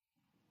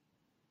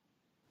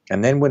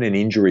 And then when an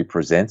injury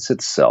presents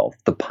itself,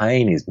 the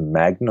pain is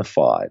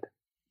magnified.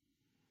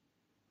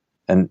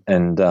 And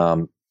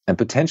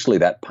potentially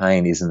that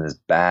pain isn't as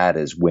bad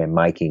as we're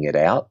making it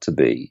out to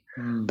be.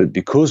 But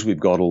because we've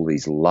got all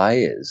these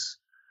layers,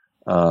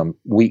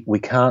 we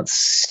can't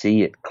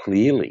see it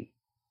clearly.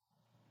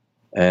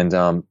 And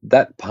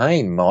that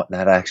pain might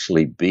not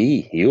actually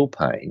be heel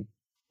pain.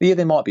 Yeah,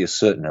 there might be a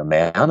certain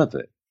amount of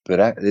it,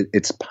 but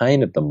it's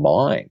pain of the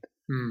mind.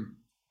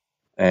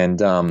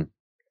 And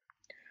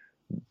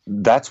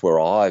that's where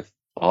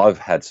I've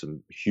had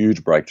some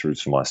huge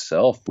breakthroughs for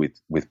myself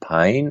with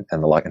pain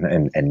and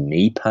and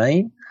knee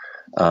pain.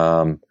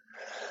 I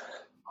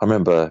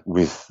remember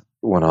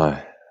when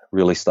I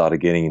really started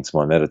getting into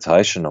my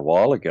meditation a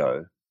while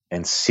ago,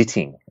 and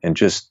sitting and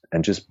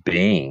just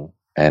being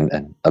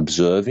and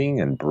observing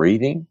and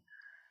breathing,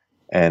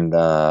 and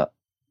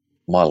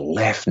my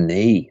left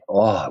knee,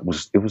 it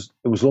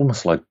was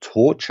almost like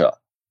torture.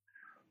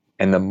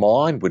 And the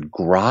mind would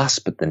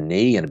grasp at the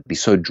knee and be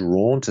so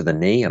drawn to the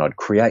knee, and I'd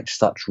create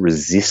such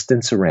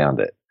resistance around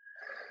it.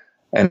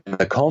 And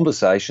the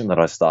conversation that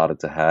I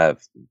started to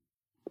have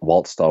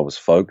whilst I was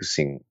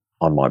focusing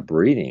on my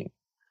breathing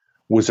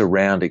was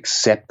around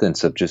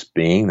acceptance of just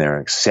being there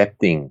and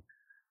accepting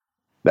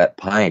that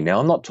pain. Now,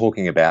 I'm not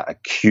talking about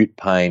acute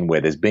pain where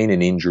there's been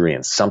an injury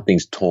and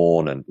something's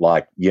torn and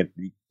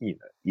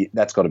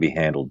that's got to be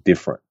handled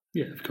different.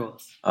 Yeah, of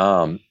course.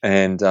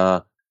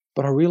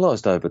 But I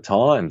realized over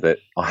time that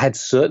I had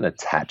certain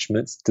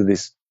attachments to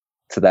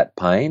that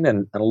pain,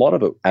 and a lot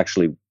of it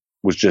actually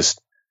was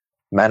just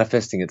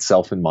manifesting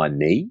itself in my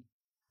knee.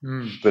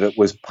 But it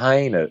was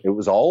pain. It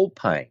was old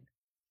pain.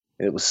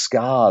 It was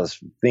scars,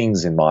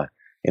 things in my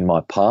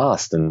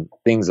past, and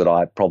things that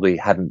I probably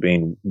hadn't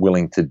been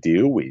willing to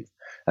deal with.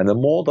 And the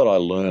more that I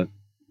learned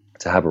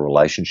to have a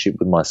relationship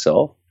with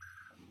myself,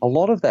 a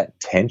lot of that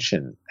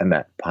tension and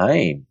that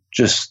pain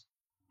just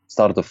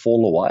started to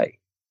fall away.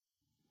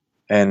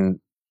 And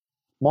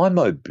my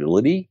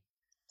mobility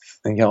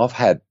I've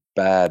had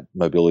bad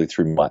mobility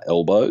through my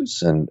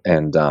elbows and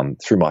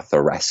through my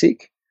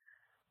thoracic,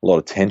 a lot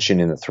of tension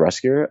in the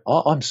thoracic area.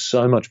 I'm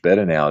so much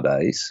better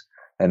nowadays,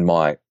 and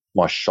my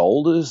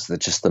shoulders,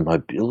 just the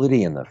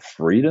mobility and the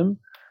freedom.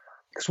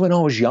 Because when I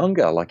was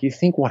younger, like, you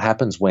think what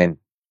happens when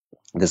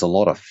there's a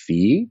lot of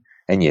fear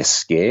and you're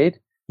scared,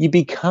 you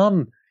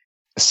become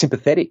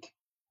sympathetic.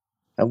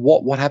 And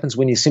what happens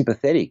when you're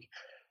sympathetic?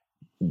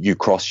 You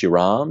cross your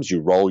arms,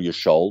 you roll your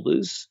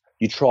shoulders,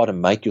 you try to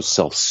make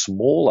yourself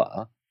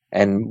smaller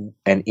and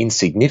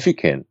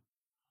insignificant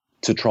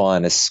to try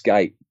and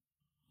escape,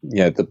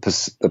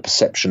 the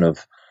perception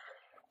of,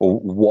 or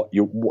what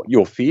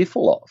you're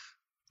fearful of,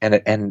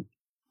 and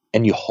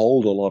you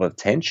hold a lot of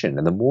tension.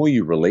 And the more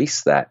you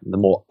release that, the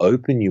more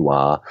open you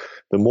are,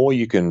 the more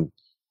you can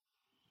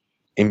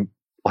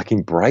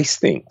embrace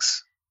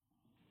things.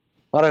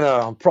 I don't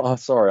know. I'm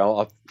sorry.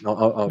 I feel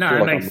like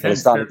I'm really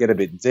starting to get a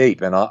bit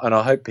deep, and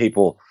I hope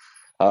people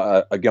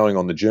are going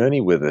on the journey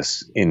with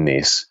us in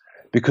this,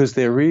 because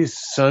there is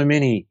so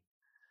many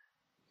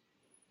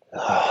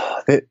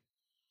that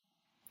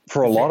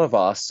for a lot of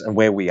us and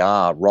where we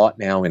are right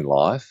now in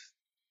life,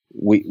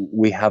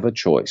 we have a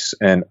choice,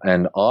 and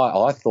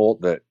I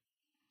thought that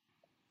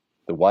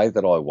the way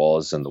that I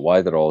was and the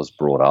way that I was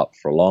brought up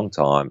for a long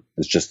time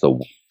was just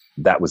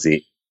that was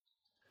it.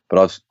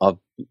 But I've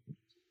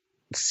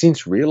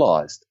since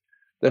realized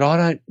that I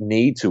don't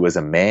need to, as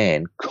a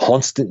man,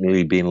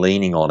 constantly be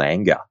leaning on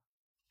anger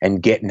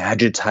and getting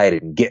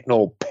agitated and getting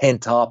all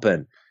pent up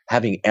and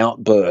having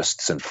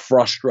outbursts and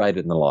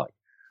frustrated and the like.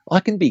 I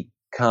can be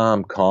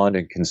calm, kind,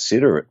 and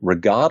considerate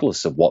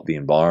regardless of what the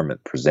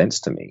environment presents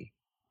to me,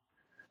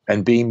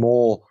 and be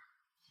more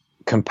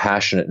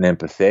compassionate and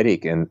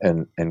empathetic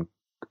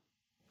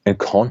and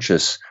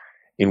conscious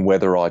in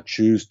whether I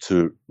choose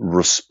to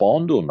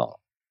respond or not.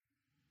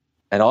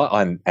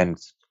 And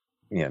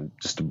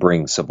just to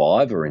bring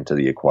Survivor into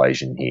the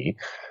equation here,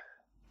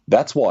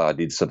 that's why I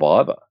did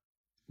Survivor,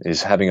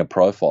 is having a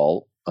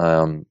profile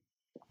and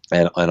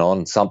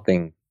on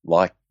something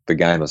like the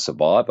game of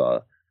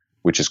Survivor,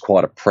 which is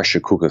quite a pressure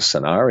cooker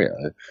scenario.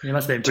 You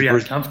must have been pretty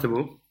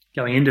uncomfortable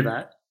going into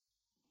that.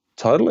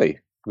 Totally,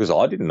 because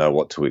I didn't know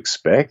what to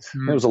expect.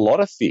 There was a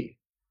lot of fear.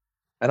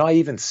 And I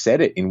even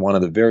said it in one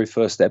of the very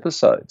first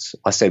episodes.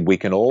 I said, we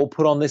can all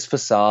put on this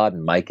facade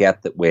and make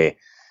out that we're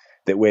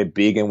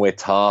big and we're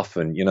tough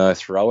and,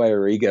 throw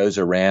our egos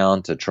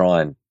around to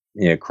try and,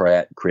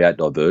 create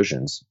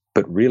diversions.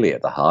 But really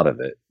at the heart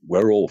of it,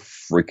 we're all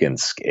freaking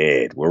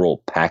scared. We're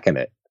all packing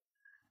it.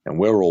 And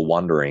we're all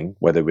wondering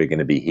whether we're going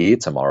to be here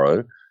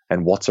tomorrow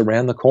and what's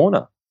around the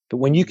corner. But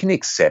when you can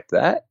accept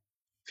that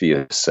for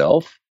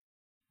yourself,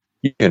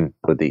 you can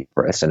put a deep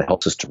breath, and it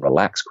helps us to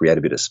relax, create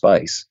a bit of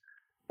space,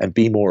 and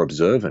be more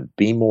observant,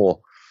 be more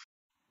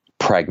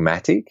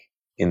pragmatic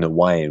in the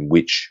way in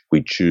which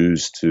we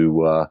choose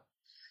to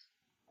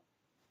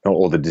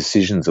or the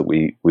decisions that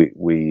we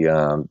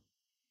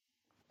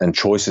and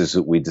choices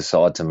that we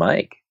decide to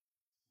make.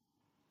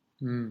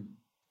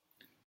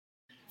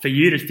 For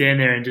you to stand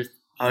there and just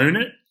own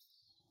it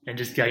and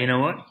just go, you know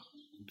what,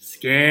 I'm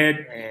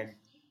scared, and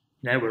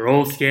we're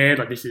all scared,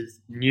 like, this is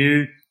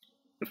new.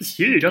 It was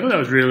huge. I thought that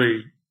was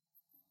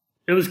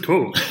it was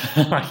cool.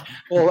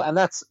 Well, and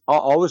that's,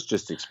 I was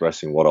just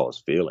expressing what I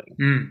was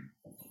feeling.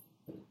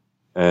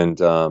 And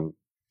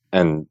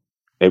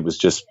it was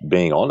just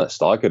being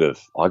honest. I could have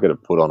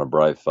put on a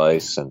brave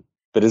face,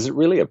 but is it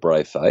really a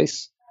brave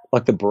face?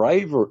 Like, the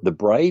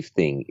brave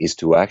thing is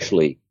to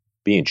actually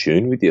be in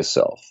tune with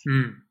yourself.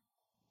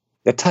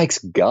 It takes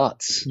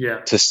guts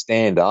to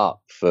stand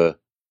up for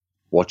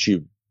what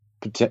you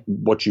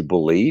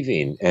believe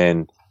in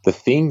and the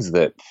things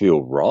that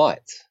feel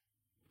right,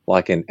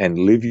 like, and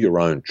live your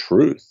own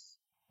truth.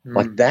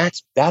 Like,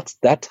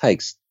 that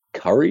takes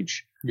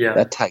courage.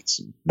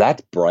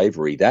 That's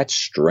bravery. That's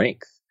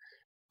strength.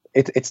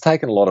 It's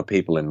taken a lot of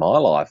people in my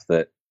life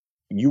that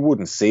you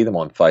wouldn't see them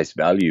on face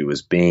value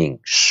as being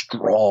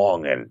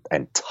strong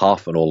and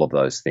tough and all of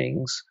those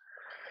things,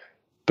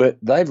 but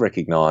they've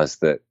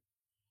recognized that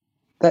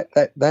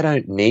they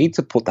don't need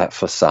to put that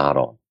facade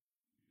on.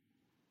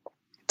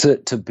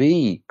 To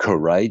be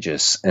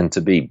courageous and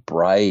to be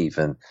brave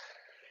and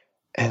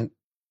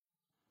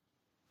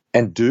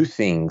do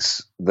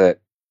things that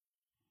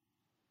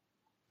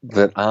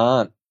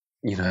aren't,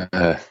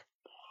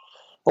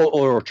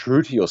 or are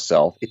true to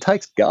yourself, it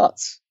takes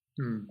guts.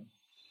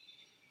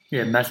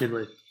 Yeah,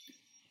 massively.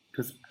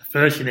 Because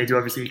first you need to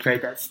obviously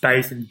create that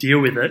space and deal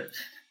with it.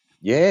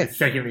 Yeah. And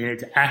secondly, you need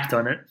to act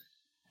on it,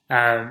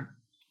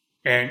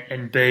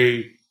 and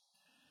be,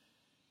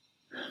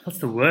 what's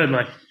the word?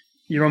 Like,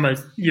 you're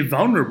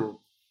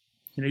vulnerable.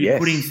 You're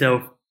putting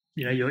yourself,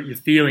 your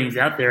feelings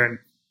out there, and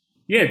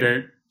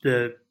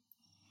the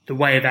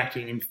way of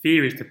acting in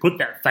fear is to put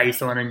that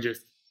face on and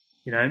just,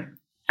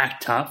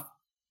 act tough,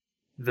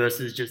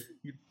 versus just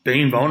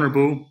being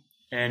vulnerable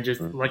and just,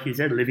 like you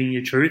said, living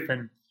your truth,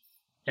 and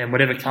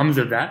whatever comes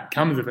of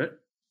it.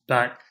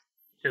 But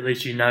at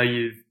least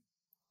you've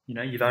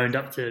owned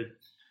up to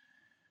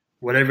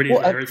whatever it is,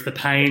 whether it's the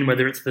pain,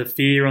 whether it's the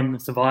fear on the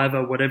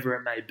survivor, whatever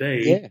it may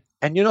be. Yeah,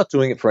 and you're not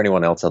doing it for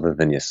anyone else other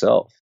than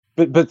yourself.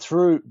 But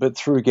through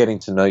getting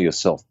to know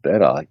yourself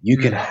better, you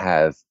can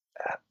have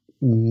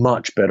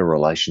much better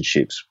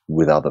relationships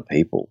with other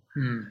people.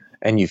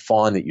 And you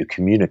find that your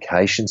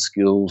communication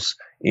skills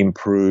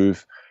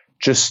improve,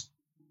 just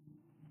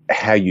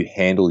how you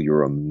handle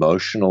your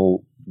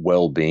emotional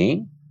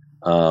well-being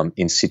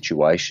in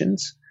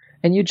situations,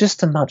 and you're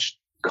just a much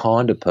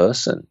kinder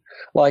person.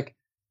 Like,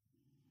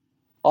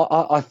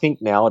 I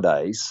think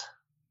nowadays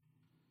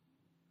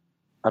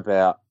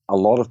about a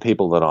lot of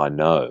people that I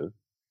know,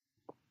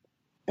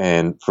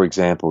 and for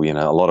example,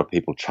 a lot of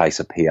people chase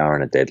a PR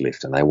in a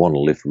deadlift and they want to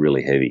lift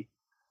really heavy.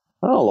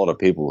 I know a lot of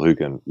people who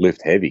can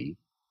lift heavy,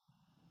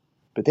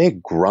 but they're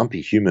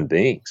grumpy human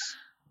beings.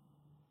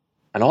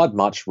 And I'd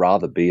much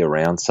rather be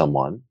around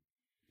someone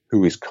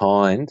who is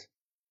kind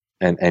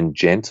and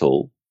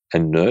gentle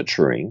and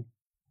nurturing,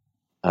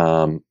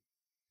 who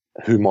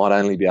might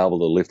only be able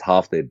to lift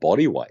half their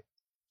body weight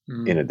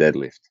in a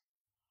deadlift.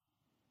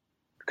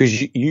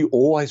 Because you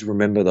always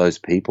remember those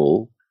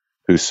people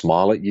who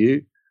smile at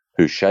you,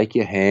 who shake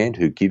your hand,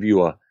 who give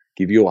you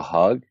a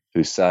hug,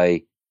 who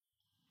say,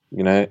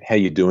 how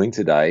you doing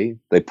today?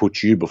 They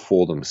put you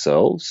before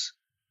themselves.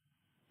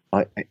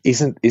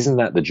 Isn't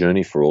that the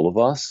journey for all of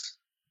us?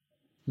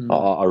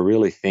 I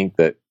really think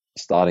that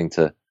starting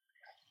to,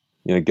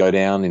 go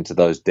down into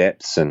those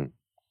depths and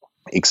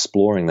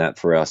exploring that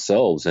for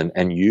ourselves,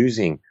 and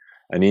using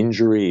an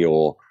injury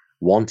or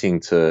wanting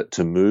to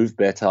move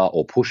better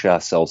or push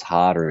ourselves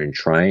harder in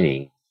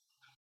training,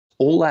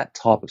 all that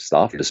type of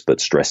stuff is but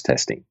stress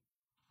testing.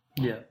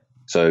 Yeah.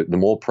 So the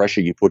more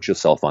pressure you put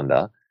yourself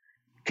under,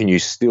 can you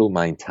still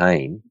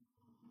maintain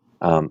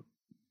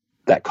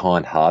that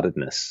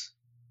kind-heartedness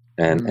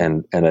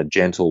and a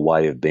gentle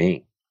way of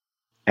being?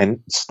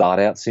 And start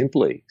out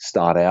simply.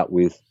 Start out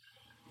with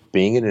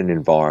being in an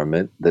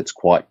environment that's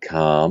quite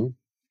calm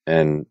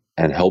and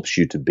helps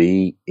you to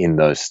be in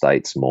those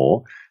states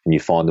more. And you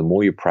find the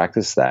more you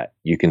practice that,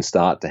 you can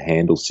start to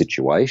handle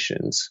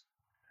situations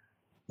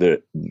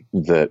that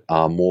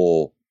are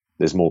more,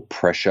 there's more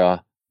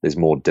pressure, there's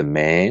more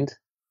demand,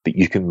 but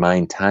you can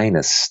maintain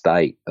a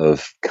state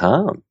of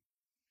calm,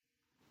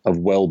 of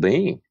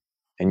well-being.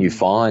 And you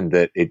find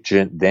that it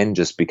then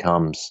just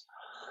becomes,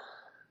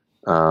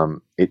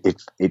 it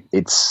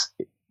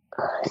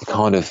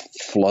kind of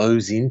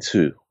flows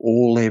into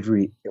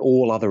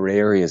all other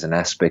areas and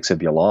aspects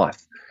of your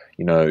life.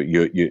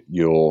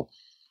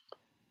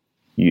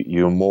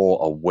 You're more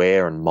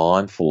aware and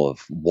mindful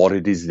of what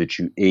it is that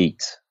you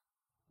eat,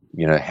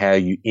 how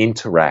you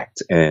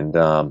interact and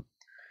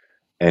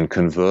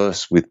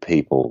converse with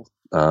people,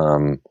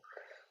 the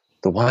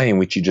way in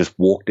which you just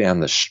walk down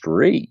the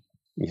street,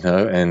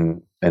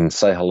 and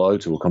say hello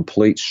to a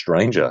complete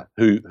stranger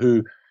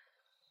who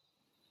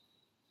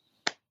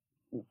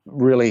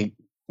really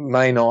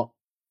may not,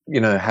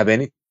 have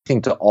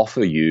anything to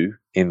offer you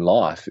in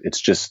life. It's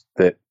just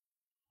that,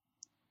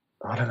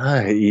 I don't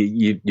know,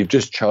 you've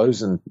just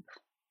chosen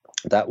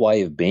that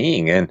way of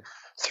being, and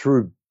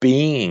through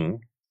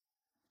being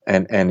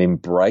and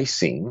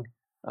embracing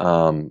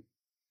those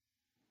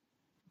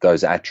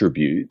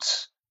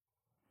attributes,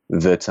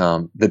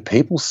 that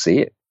people see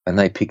it and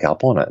they pick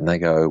up on it and they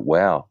go,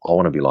 wow, I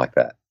want to be like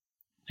that.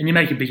 And you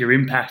make a bigger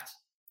impact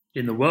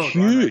in the world.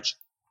 Huge,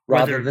 right?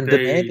 rather than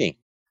demanding.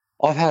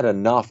 I've had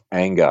enough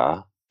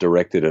anger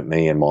directed at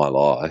me in my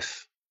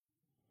life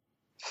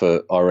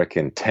for, I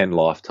reckon, 10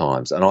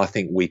 lifetimes. And I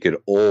think we could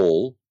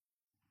all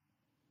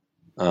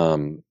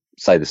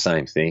say the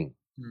same thing.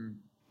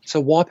 So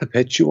why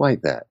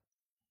perpetuate that?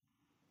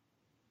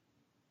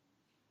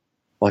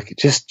 Like,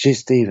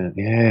 just even,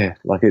 yeah,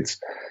 like it's,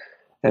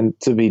 and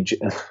to be,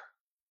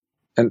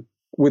 and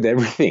with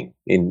everything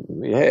in,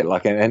 yeah,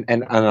 like,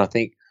 and I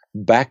think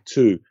back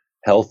to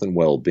health and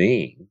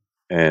well-being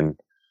and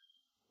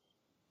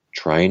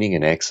training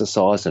and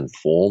exercise and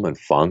form and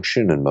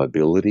function and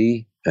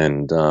mobility,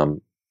 and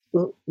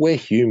we're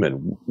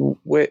human.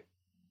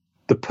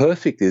 The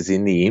perfect is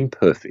in the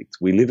imperfect.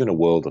 We live in a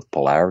world of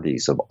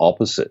polarities, of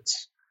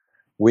opposites.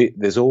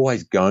 There's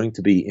always going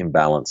to be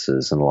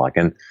imbalances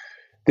and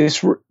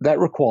that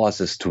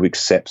requires us to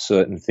accept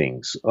certain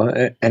things,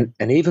 and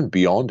even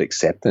beyond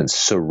acceptance,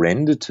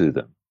 surrender to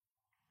them,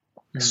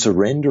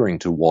 surrendering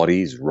to what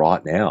is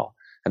right now.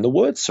 And the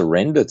word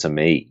surrender to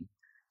me,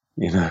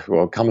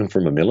 coming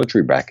from a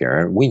military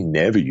background, we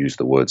never used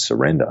the word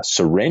surrender.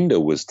 Surrender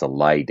was to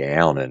lay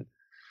down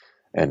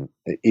and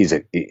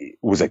it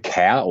was a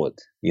coward,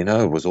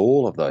 it was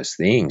all of those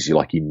things.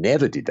 You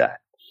never did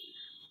that.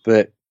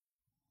 But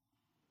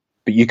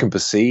you can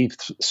perceive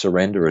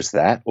surrender as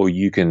that, or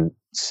you can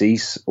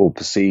cease or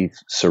perceive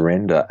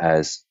surrender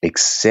as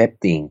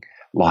accepting,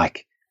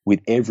 like with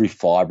every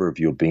fiber of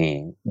your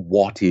being,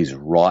 what is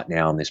right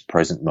now in this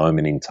present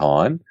moment in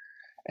time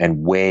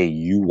and where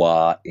you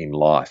are in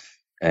life.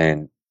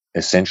 And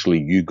essentially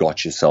you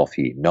got yourself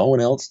here. No one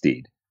else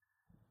did.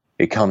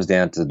 It comes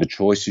down to the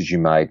choices you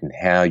made and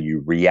how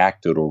you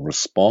reacted or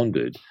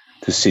responded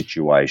to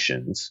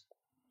situations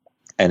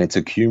and it's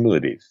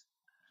accumulative.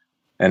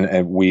 And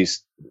I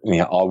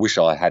wish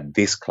I had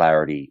this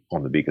clarity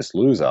on The Biggest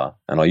Loser,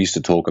 and I used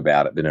to talk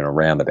about it, but in a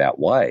roundabout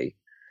way.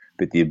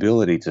 But the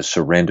ability to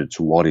surrender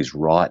to what is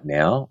right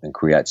now and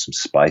create some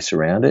space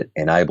around it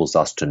enables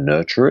us to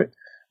nurture it,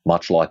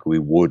 much like we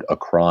would a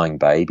crying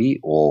baby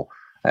or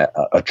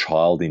a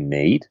child in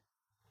need.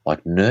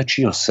 Like,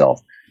 nurture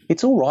yourself.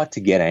 It's all right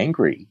to get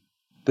angry,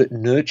 but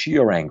nurture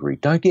your angry.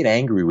 Don't get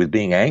angry with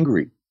being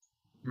angry.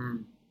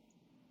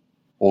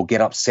 Or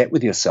get upset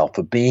with yourself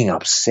for being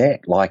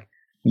upset. Like,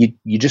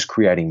 you're just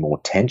creating more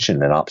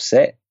tension and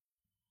upset.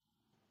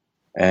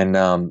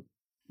 And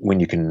when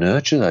you can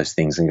nurture those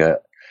things and go,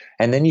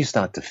 and then you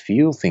start to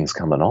feel things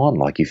coming on,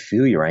 like you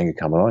feel your anger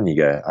coming on, you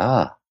go,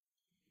 I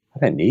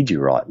don't need you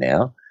right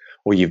now.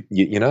 Or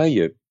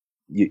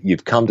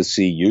you've come to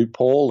see you,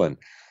 Paul, and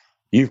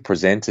you've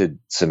presented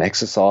some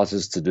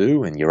exercises to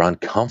do, and you're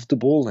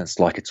uncomfortable, and it's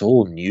like it's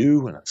all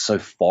new and it's so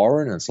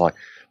foreign, and it's like,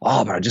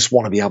 but I just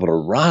want to be able to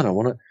run. I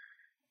want to,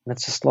 and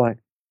it's just like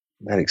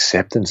that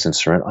acceptance and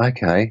surrender.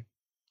 Okay,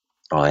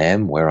 I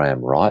am where I am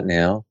right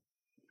now.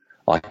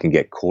 I can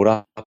get caught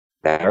up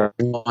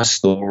in my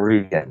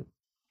story and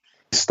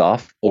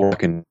stuff, or I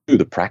can do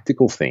the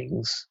practical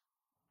things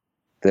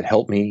that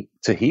help me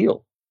to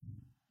heal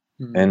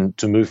and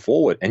to move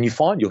forward. And you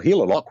find you'll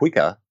heal a lot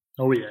quicker.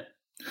 Oh, yeah.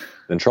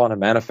 Than trying to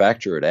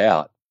manufacture it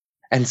out.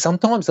 And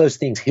sometimes those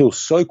things heal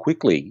so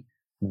quickly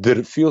that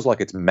it feels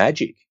like it's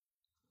magic.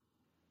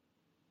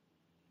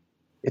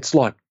 It's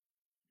like,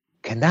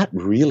 can that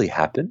really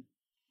happen?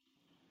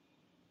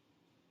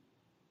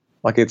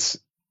 Like I've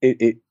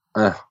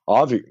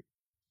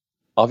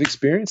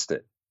experienced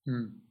it.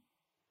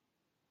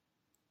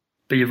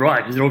 But you're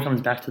right, because it all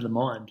comes back to the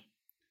mind.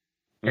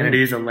 And it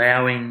is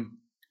allowing,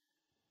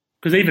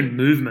 because even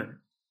movement,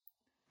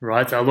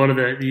 right? So a lot of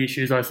the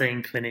issues I see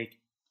in clinic,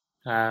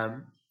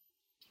 I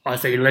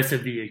see less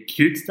of the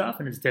acute stuff,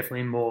 and it's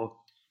definitely more,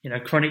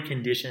 chronic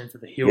conditions, so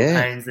the heel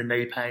pains, the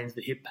knee pains,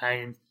 the hip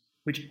pains,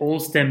 which all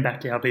stem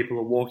back to how people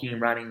are walking,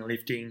 running,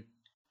 lifting.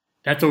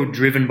 That's all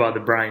driven by the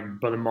brain,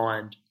 by the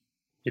mind.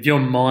 If your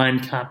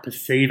mind can't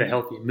perceive a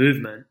healthy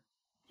movement,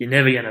 you're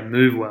never going to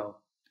move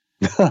well.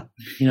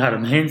 You know what I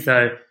mean?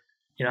 So,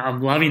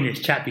 I'm loving this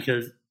chat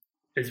because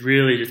it's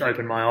really just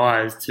opened my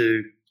eyes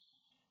to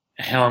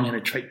how I'm going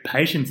to treat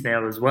patients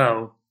now as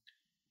well,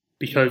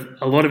 because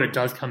a lot of it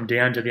does come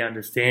down to the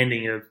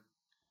understanding of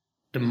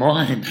the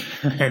mind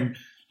and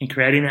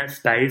creating that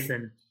space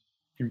and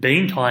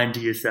being kind to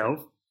yourself,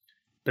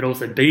 but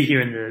also be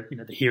here in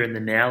the here and the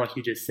now, like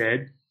you just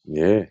said.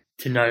 Yeah.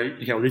 To know,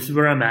 okay, well, this is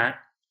where I'm at.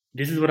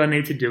 This is what I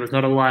need to do. It's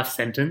not a life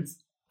sentence.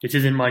 This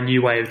isn't my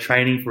new way of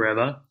training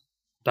forever.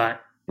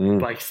 But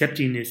by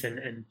accepting this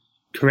and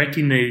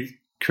correcting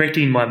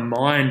my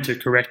mind to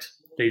correct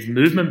these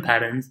movement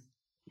patterns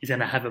is going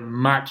to have a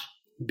much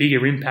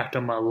bigger impact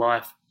on my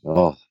life.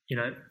 For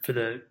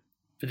the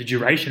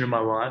duration of my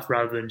life,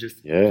 rather than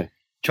just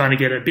trying to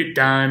get a bit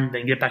done,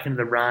 then get back into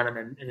the run,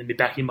 and then be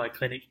back in my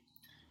clinic,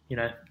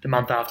 the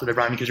month after the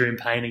run because you're in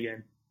pain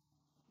again.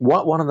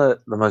 One of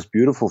the most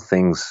beautiful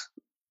things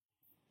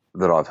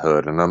that I've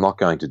heard, and I'm not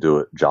going to do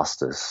it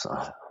justice,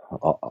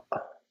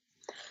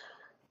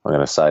 I'm going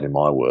to say it in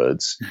my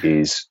words,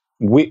 is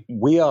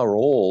we are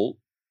all,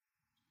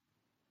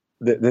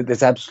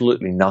 there's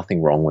absolutely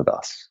nothing wrong with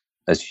us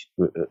as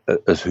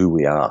who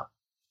we are.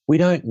 We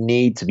don't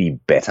need to be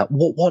better.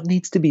 What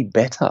needs to be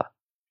better?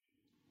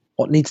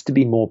 What needs to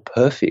be more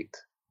perfect?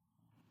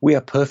 We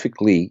are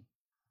perfectly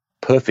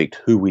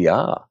perfect who we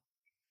are.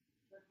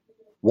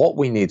 What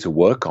we need to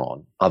work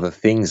on are the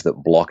things that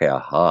block our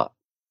heart.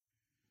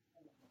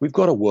 We've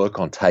got to work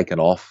on taking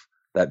off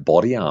that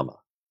body armor,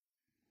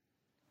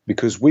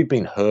 because we've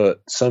been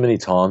hurt so many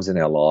times in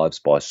our lives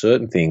by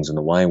certain things and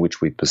the way in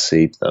which we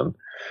perceive them,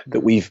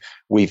 that we've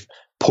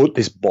put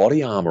this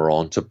body armor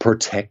on to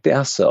protect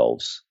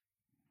ourselves.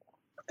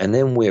 And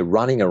then we're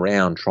running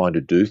around trying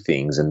to do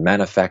things and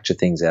manufacture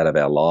things out of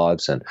our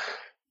lives and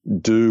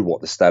do what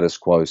the status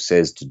quo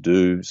says to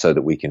do so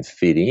that we can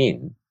fit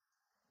in.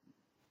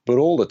 But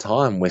all the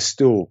time we're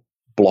still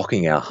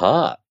blocking our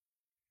heart.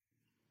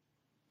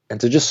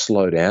 And to just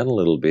slow down a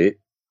little bit,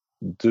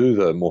 do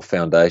the more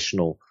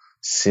foundational,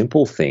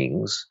 simple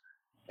things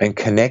and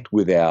connect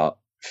with our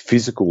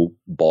physical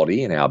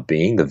body and our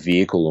being, the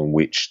vehicle in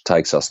which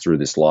takes us through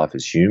this life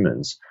as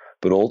humans,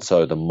 but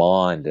also the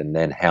mind and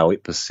then how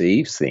it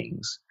perceives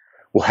things,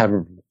 will have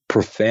a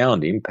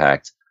profound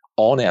impact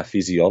on our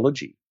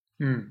physiology.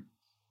 And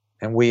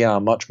we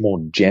are much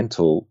more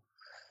gentle,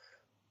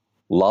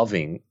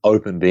 loving,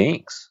 open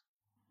beings.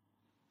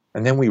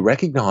 And then we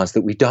recognize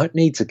that we don't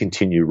need to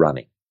continue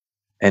running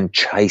and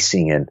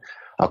chasing and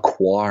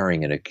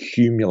acquiring and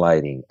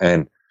accumulating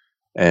and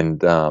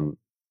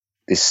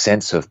this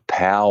sense of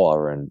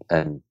power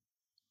and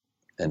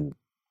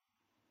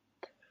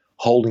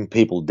holding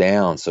people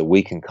down so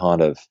we can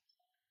kind of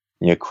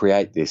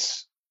create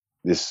this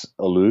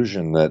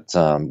illusion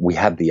that we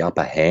have the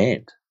upper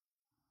hand.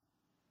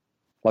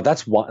 Well,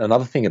 that's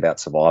another thing about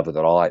Survivor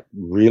that I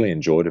really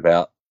enjoyed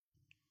about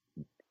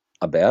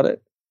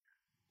it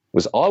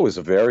was I was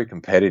a very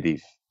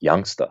competitive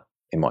youngster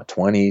in my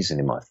 20s and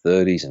in my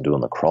 30s and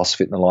doing the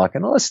CrossFit and the like,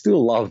 and I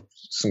still love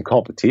some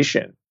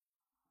competition.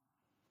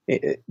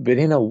 But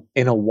in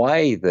a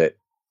way that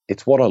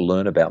it's what I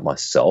learn about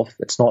myself.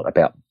 It's not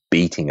about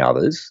beating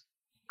others.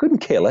 Couldn't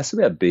care less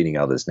about beating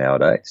others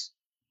nowadays.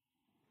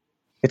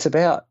 It's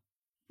about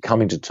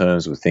coming to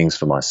terms with things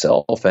for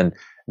myself, and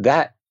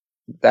that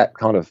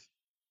kind of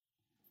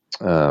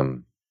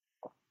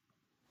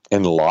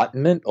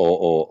enlightenment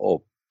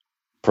or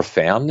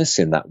profoundness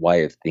in that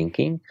way of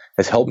thinking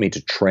has helped me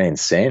to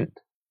transcend.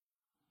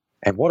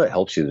 And what it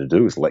helps you to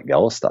do is let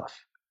go of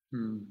stuff.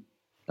 And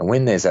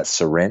when there's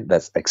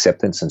that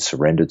acceptance and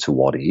surrender to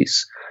what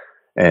is,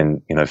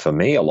 and, for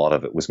me, a lot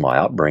of it was my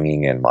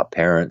upbringing and my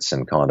parents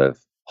and kind of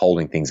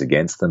holding things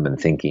against them and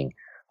thinking,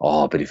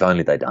 oh, but if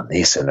only they'd done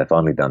this and if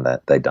only done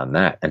that, they'd done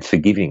that, and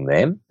forgiving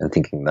them and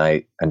thinking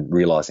and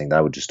realizing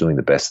they were just doing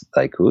the best that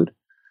they could.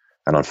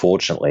 And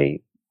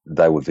unfortunately,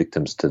 they were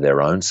victims to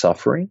their own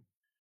suffering.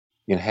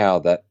 How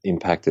that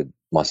impacted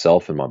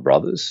myself and my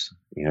brothers,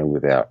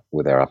 with our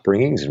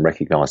upbringings, and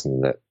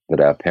recognizing that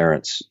our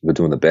parents were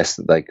doing the best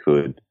that they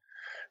could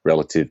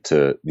relative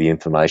to the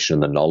information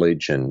and the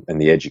knowledge and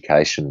the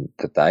education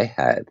that they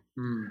had.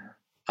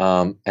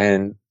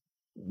 And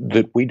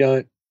that we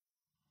don't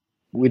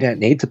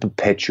need to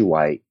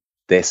perpetuate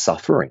their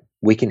suffering.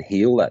 We can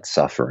heal that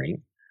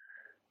suffering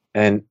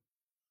and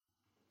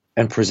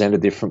present a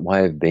different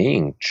way of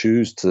being,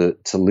 choose to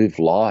live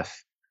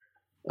life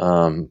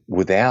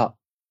without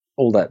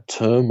all that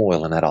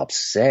turmoil and that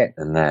upset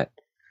and that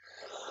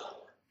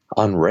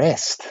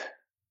unrest.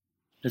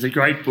 There's a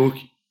great book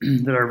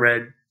that I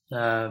read,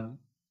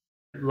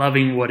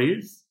 Loving What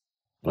Is,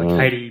 by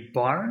Katie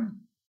Byron.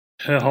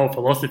 Her whole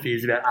philosophy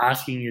is about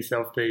asking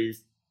yourself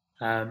these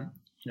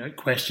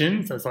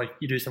questions. So it's like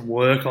you do some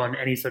work on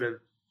any sort of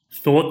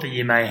thought that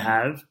you may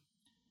have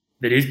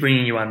that is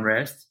bringing you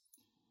unrest.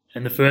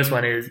 And the first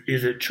one is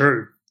it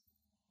true?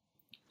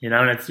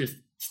 And it's just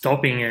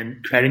stopping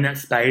and creating that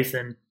space.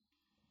 And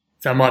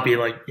so it might be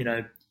like,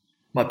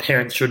 my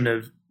parents shouldn't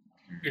have,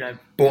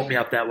 brought me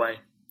up that way.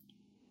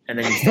 And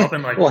then you stop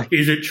and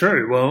is it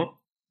true? Well,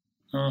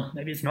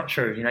 maybe it's not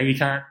true. You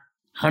can't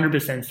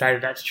 100% say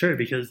that that's true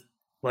because,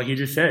 like you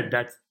just said,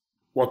 that's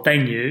what they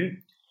knew.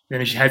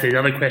 Then if she has these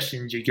other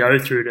questions you go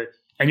through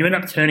and you end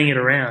up turning it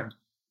around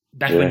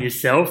back on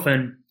yourself.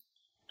 And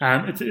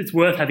it's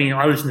worth having.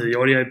 I listen to the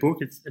audio book.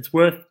 It's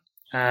worth,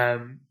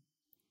 loving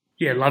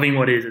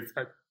what is.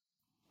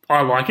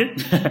 I like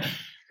it,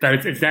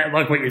 but it's that,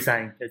 like what you're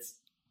saying. It's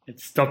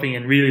stopping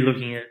and really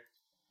looking at,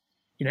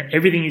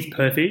 everything is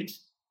perfect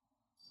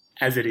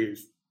as it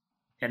is,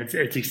 and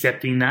it's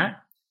accepting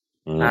that.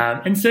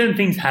 And certain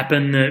things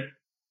happen that,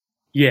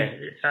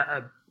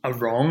 are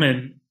wrong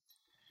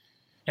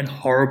and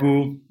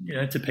horrible,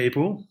 to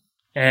people.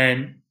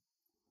 And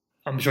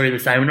I'm sure you're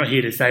the same. We're not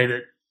here to say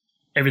that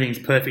everything's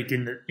perfect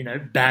in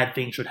that, bad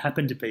things should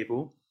happen to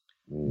people.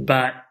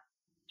 But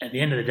at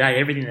the end of the day,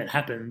 everything that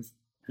happens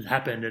has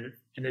happened,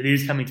 and it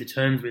is coming to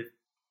terms with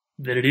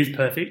that it is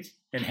perfect.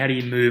 And how do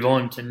you move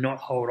on to not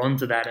hold on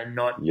to that and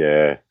not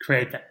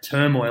create that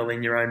turmoil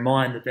in your own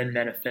mind that then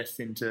manifests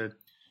into,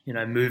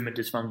 movement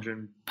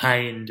dysfunction,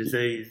 pain,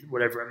 disease,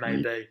 whatever it may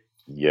be.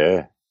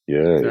 Yeah,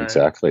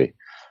 exactly.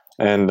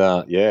 And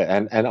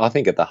and I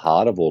think at the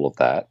heart of all of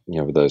that,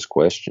 with those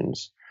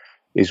questions,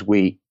 is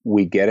we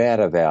get out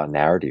of our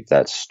narrative,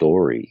 that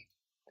story,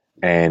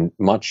 and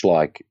much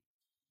like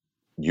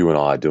you and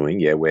I are doing,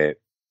 we're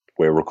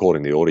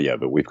recording the audio,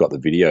 but we've got the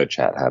video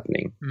chat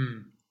happening.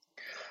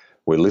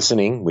 We're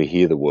listening, we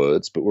hear the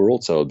words, but we're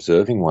also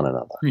observing one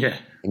another. Yeah.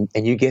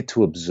 And you get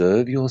to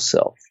observe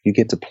yourself. You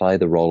get to play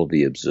the role of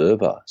the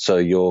observer. So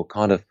you're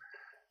kind of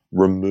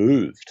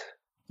removed.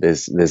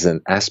 There's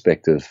an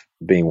aspect of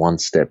being one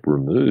step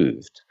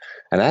removed.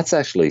 And that's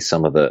actually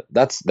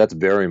that's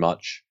very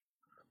much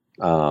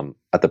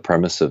at the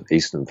premise of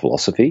Eastern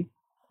philosophy.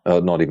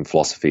 Not even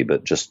philosophy,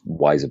 but just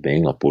ways of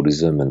being, like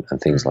Buddhism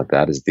and things like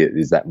that, is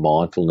that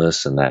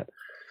mindfulness and that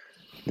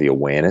the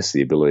awareness,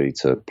 the ability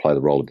to play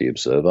the role of the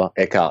observer.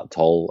 Eckhart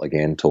Tolle,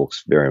 again,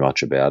 talks very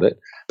much about it.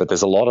 But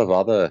there's a lot of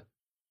other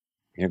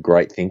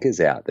great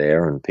thinkers out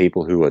there and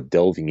people who are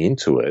delving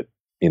into it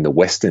in the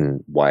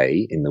Western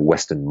way, in the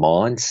Western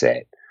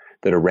mindset,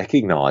 that are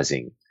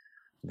recognizing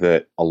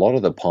that a lot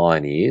of the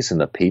pioneers and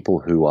the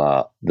people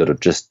that have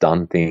just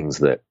done things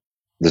that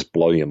just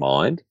blow your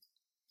mind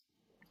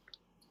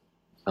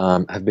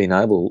have been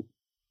able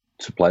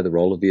to play the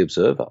role of the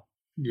observer.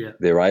 Yeah.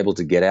 They're able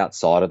to get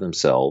outside of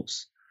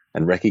themselves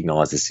and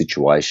recognize the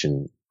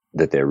situation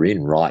that they're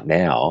in right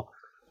now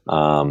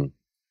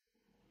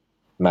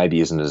maybe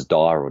isn't as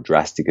dire or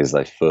drastic as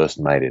they first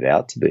made it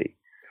out to be.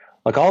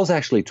 Like, I was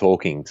actually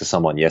talking to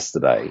someone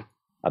yesterday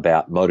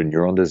about motor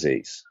neuron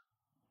disease.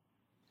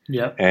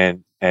 Yeah.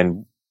 And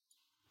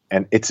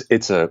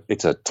it's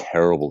a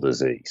terrible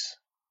disease.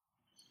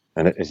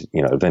 And it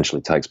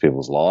eventually takes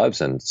people's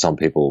lives, and some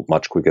people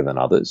much quicker than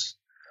others.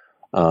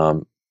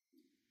 But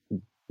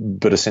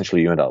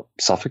essentially you end up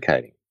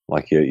suffocating.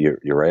 Like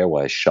your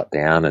airways shut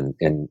down and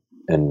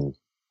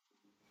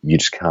you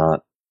just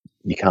can't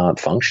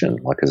function,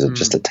 like, because it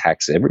just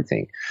attacks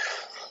everything,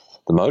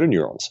 the motor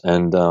neurons.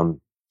 And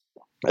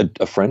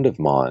a friend of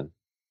mine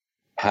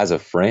has a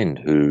friend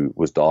who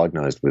was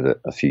diagnosed with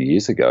it a few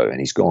years ago, and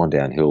he's gone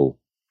downhill,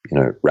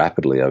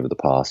 rapidly over the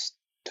past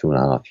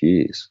 2.5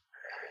 years.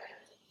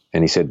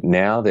 And he said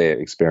now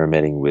they're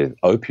experimenting with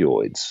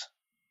opioids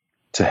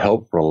to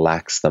help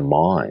relax the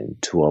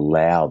mind, to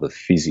allow the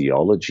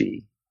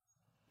physiology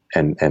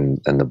and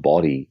the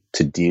body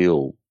to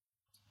deal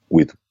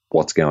with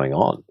what's going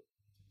on.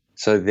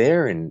 So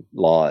therein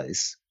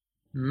lies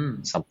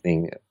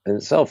something in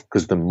itself,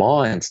 because the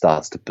mind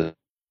starts to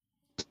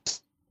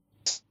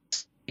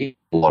a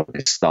lot of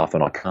this stuff,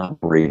 and I can't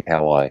breathe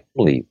how I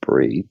really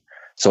breathe.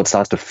 So it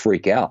starts to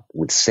freak out,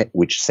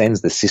 which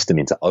sends the system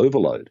into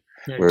overload.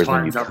 Yeah, whereas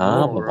when you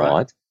calm the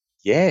mind,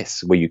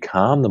 where you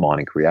calm the mind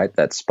and create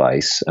that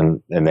space,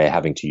 and they're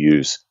having to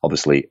use,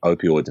 obviously,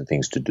 opioids and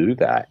things to do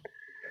that,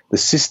 the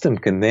system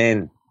can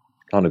then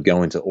kind of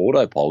go into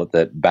autopilot,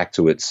 that back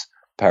to its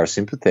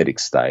parasympathetic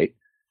state,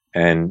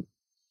 and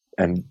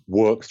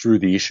work through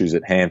the issues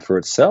at hand for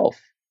itself.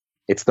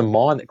 It's the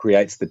mind that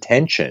creates the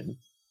tension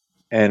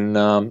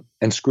and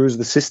screws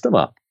the system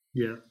up.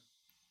 Yeah.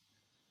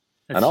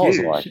 That's and I was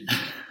huge. like,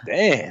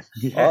 damn,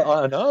 Yeah.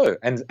 I know.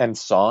 And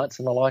science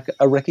and the like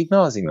are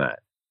recognizing that.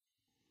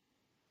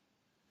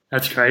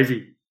 That's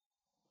crazy.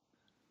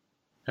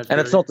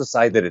 It's not to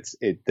say that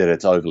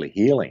it's overly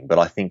healing, but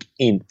I think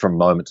from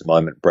moment to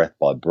moment, breath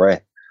by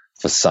breath,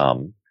 for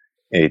some,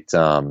 it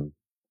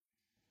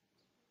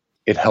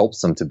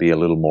helps them to be a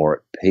little more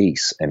at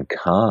peace and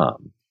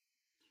calm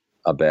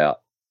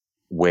about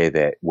where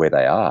they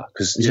are.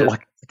 Because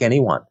like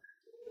anyone,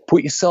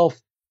 put yourself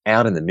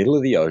out in the middle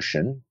of the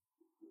ocean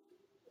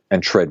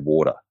and tread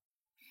water.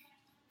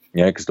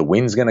 Because the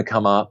wind's going to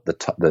come up,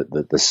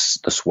 the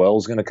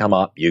swell's going to come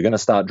up. You're going to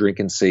start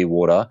drinking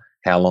seawater.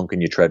 How long can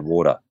you tread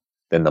water?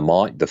 Then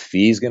the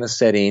fear's going to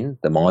set in.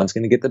 The mind's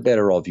going to get the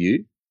better of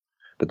you.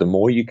 But the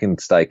more you can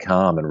stay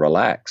calm and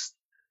relaxed,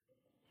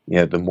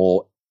 the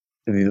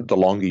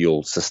longer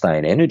you'll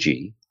sustain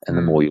energy, and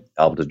the more you'll be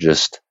able to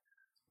just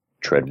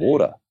tread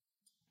water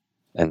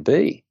and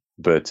be.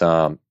 But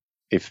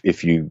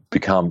if you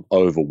become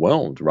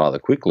overwhelmed rather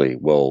quickly,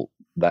 well,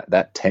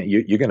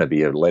 you're going to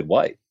be a lead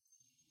weight.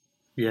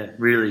 Yeah,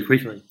 really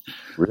quickly.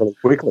 Really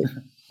quickly.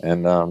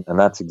 And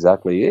that's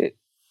exactly it.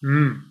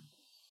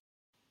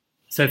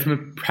 So from a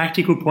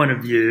practical point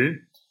of view,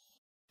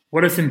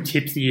 what are some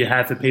tips that you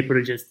have for people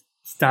to just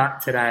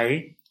start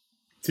today,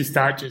 to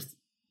start just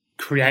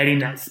creating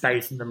that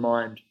space in the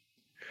mind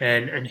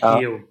and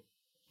heal?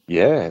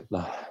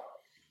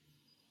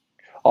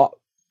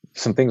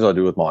 Some things I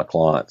do with my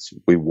clients,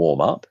 we warm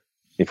up.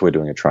 If we're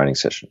doing a training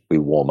session, we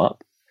warm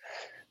up.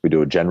 We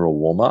do a general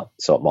warm-up,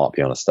 so it might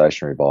be on a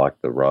stationary bike,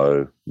 the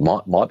row,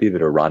 might be a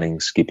bit of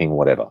running, skipping,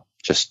 whatever.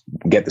 Just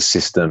get the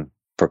system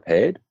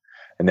prepared,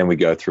 and then we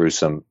go through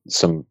some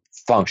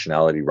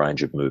functionality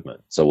range of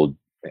movement. So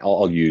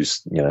I'll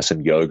use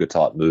some yoga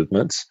type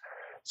movements.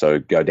 So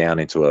go down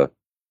into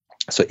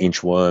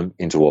inchworm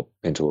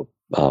into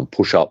a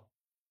push-up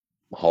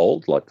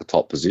hold, like the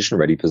top position,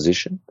 ready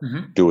position.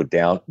 Mm-hmm. Do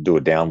a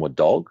downward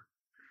dog,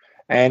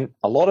 and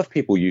a lot of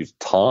people use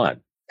time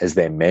as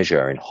their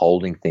measure in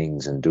holding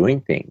things and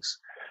doing things.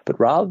 But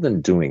rather than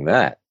doing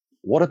that,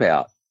 what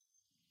about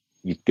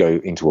you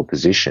go into a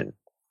position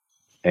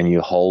and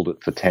you hold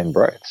it for 10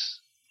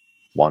 breaths?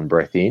 1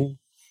 breath in,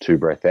 2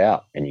 breath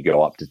out, and you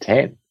go up to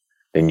 10.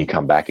 Then you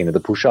come back into the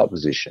push-up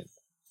position.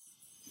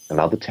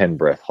 Another 10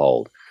 breath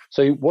hold.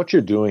 So what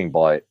you're doing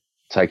by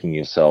taking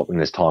yourself in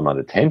this time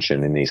under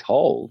tension in these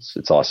holds,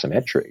 it's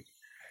isometric.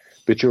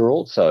 But you're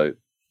also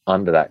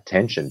under that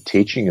tension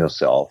teaching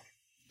yourself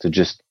to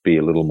just be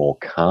a little more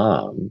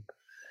calm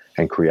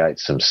and create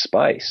some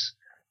space.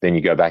 Then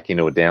you go back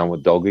into a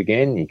downward dog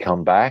again. You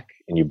come back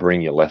and you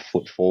bring your left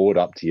foot forward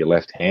up to your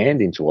left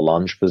hand into a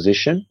lunge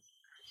position.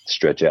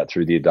 Stretch out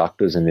through the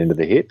adductors and into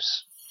the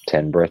hips.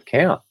 10 breath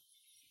count.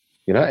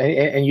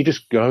 And you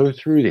just go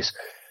through this,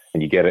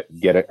 and you get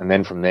it, and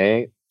then from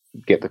there,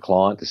 get the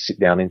client to sit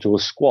down into a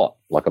squat,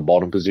 like a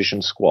bottom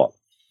position squat.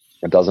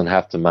 It doesn't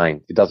have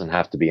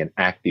to be an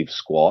active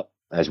squat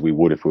as we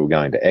would if we were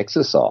going to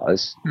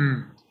exercise.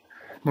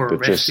 More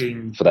but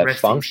resting, just for that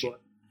function. Squat.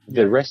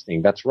 The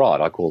resting, that's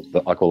right. I call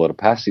it a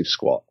passive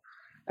squat.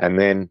 And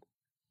then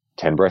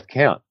 10 breath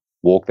count.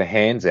 Walk the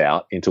hands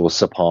out into a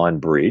supine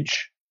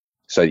bridge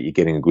so that you're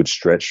getting a good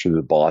stretch through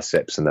the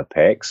biceps and the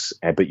pecs,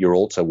 but you're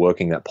also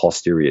working that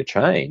posterior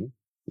chain,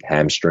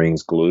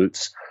 hamstrings,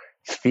 glutes.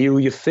 Feel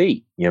your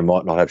feet. You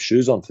might not have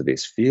shoes on for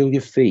this. Feel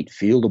your feet.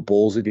 Feel the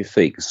balls of your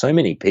feet. Because so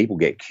many people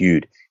get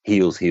cued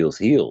heels, heels,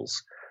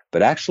 heels.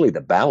 But actually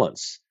the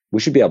balance, we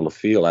should be able to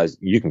feel, as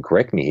you can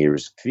correct me here,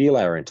 is feel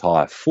our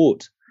entire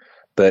foot.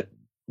 But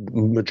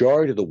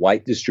majority of the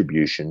weight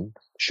distribution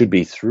should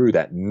be through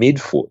that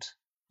midfoot.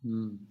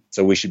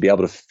 So we should be able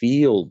to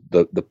feel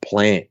the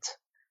plant,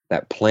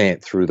 that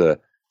plant through the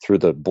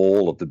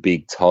ball of the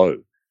big toe.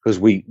 Because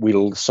we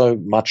so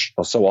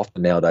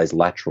often nowadays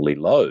laterally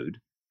load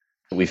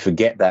that we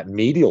forget that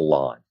medial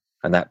line.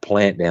 and that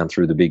plant down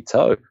through the big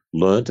toe.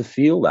 Learn to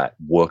feel that.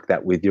 Work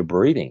that with your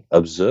breathing.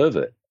 Observe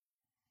it.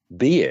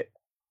 Be it.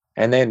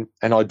 And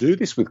I do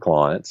this with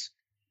clients,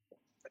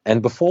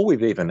 and before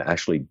we've even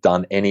actually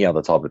done any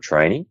other type of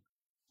training,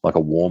 like a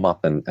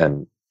warm-up,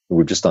 and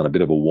we've just done a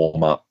bit of a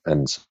warm-up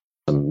and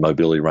some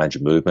mobility, range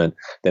of movement,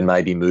 then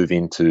maybe move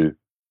into,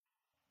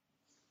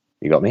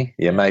 you got me?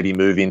 Yeah, maybe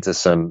move into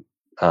some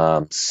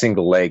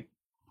single leg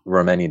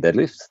Romanian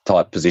deadlift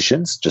type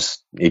positions,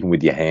 just even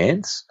with your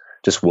hands,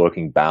 just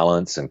working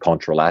balance and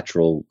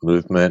contralateral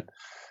movement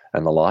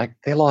and the like.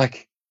 They're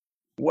like,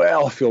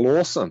 wow, I feel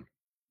awesome.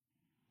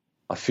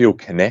 I feel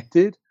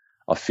connected.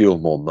 I feel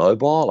more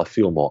mobile. I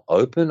feel more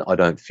open. I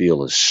don't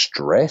feel as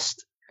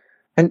stressed.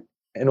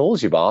 And all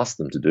you've asked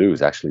them to do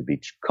is actually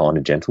be kind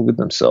of gentle with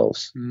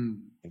themselves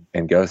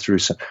and go through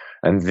some.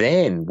 And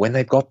then when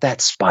they've got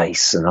that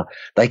space and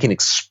they can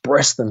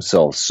express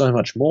themselves so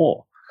much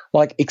more,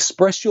 like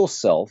express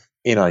yourself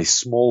in a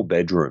small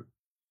bedroom.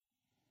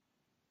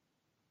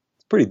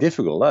 It's pretty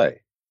difficult, eh?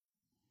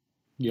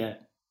 Yeah.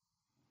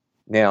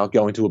 Now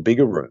go into a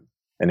bigger room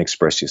and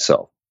express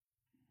yourself.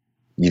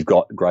 You've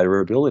got greater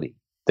ability.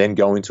 Then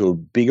go into a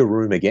bigger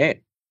room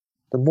again.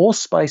 The more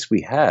space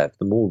we have,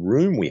 the more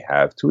room we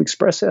have to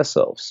express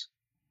ourselves.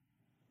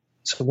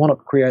 So why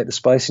not create the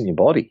space in your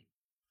body?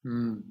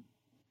 And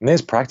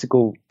there's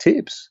practical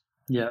tips.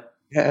 Yeah.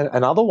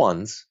 And other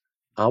ones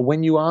are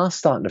when you are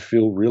starting to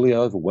feel really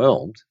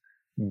overwhelmed,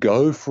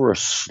 go for a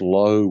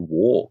slow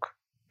walk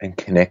and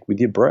connect with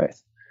your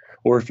breath.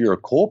 Or if you're a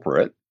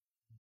corporate,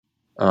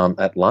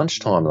 at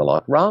lunchtime, they're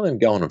like, rather than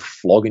going and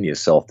flogging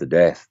yourself to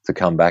death to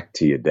come back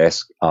to your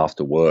desk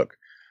after work,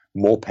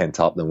 more pent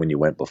up than when you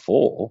went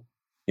before,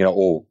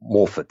 or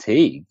more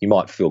fatigued. You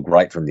might feel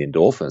great from the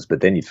endorphins,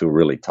 but then you feel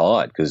really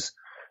tired because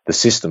the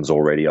system's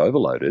already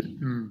overloaded.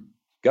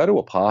 Go to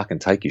a park and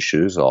take your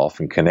shoes off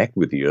and connect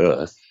with the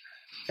earth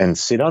and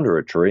sit under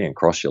a tree and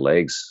cross your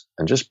legs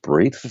and just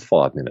breathe for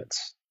 5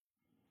 minutes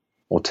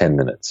or 10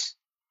 minutes.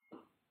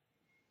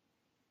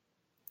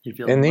 You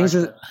feel and these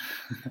better.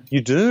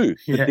 You do.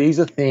 Yeah. But these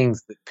are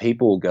things that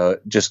people go,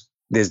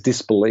 there's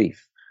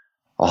disbelief.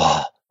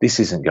 Oh, this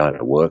isn't going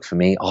to work for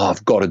me. Oh,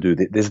 I've got to do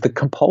this. There's the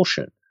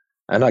compulsion.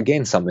 And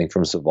again, something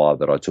from Survive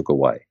that I took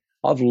away.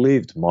 I've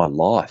lived my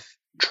life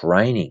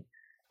training,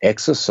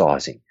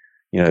 exercising,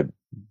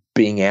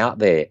 being out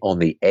there on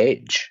the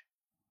edge.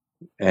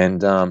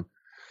 And I've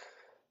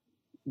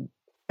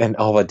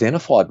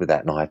identified with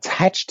that, and I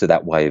attached to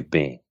that way of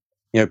being.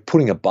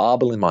 Putting a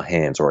barbell in my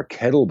hands or a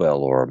kettlebell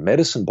or a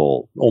medicine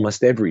ball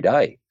almost every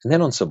day. And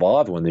then on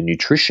Survivor, when the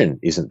nutrition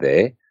isn't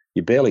there,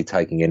 you're barely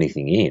taking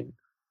anything in.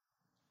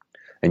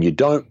 And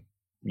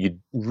you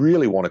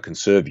really want to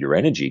conserve your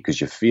energy because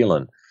you're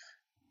feeling,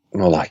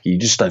 like you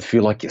just don't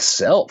feel like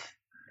yourself.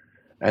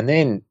 And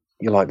then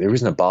you're like, there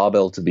isn't a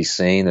barbell to be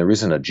seen. There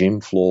isn't a gym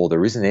floor.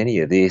 There isn't any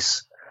of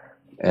this.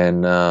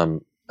 And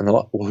they're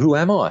like, well, who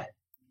am I?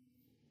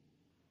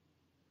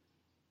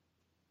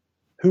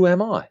 Who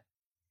am I?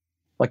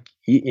 Like,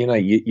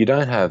 you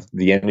don't have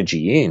the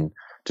energy in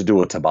to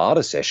do a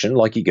Tabata session.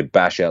 Like, you could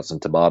bash out some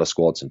Tabata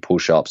squats and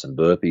push-ups and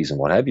burpees and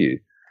what have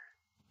you.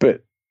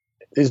 But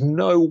there's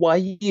no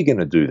way you're going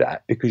to do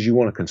that because you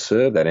want to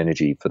conserve that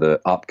energy for the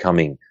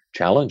upcoming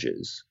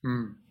challenges.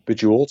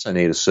 But you also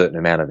need a certain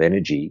amount of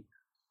energy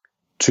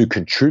to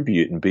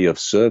contribute and be of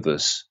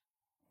service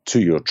to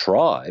your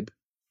tribe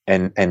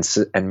and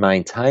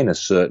maintain a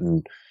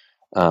certain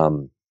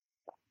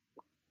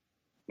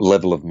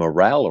level of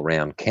morale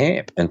around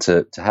camp. And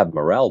to have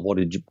morale, what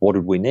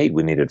did we need?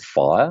 We needed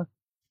fire.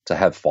 To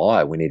have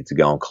fire, we needed to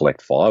go and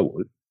collect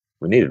firewood.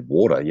 We needed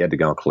water. You had to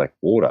go and collect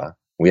water.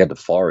 We had to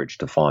forage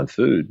to find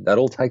food. That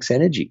all takes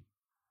energy.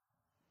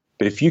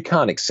 But if you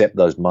can't accept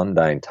those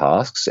mundane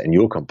tasks and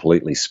you're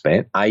completely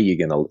spent,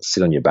 you're going to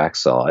sit on your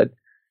backside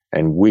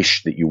and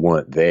wish that you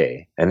weren't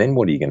there. And then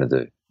what are you going to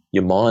do?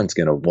 Your mind's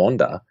going to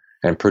wander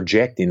and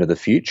project into the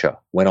future.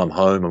 When I'm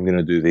home, I'm going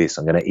to do this.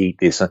 I'm going to eat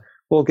this.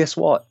 Well, guess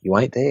what? You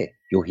ain't there.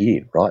 You're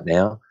here right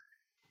now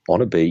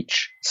on a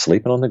beach,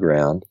 sleeping on the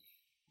ground,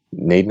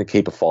 needing to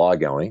keep a fire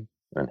going.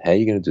 And how are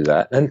you going to do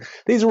that? And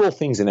these are all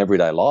things in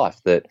everyday life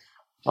that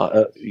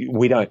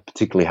we don't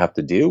particularly have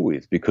to deal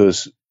with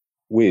because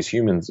we as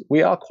humans,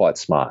 we are quite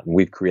smart, and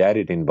we've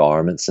created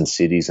environments and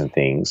cities and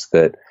things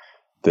that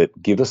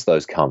give us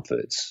those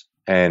comforts.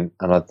 And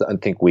I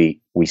think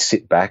we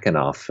sit back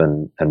enough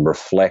and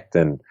reflect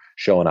and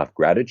show enough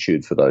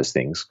gratitude for those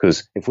things,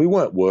 because if we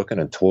weren't working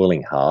and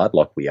toiling hard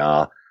like we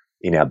are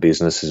in our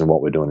businesses and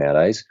what we're doing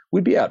nowadays,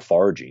 we'd be out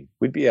foraging.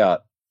 We'd be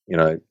out,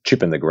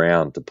 chipping the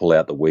ground to pull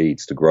out the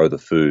weeds, to grow the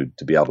food,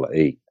 to be able to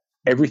eat.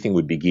 Everything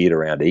would be geared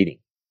around eating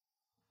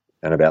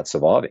and about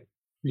surviving.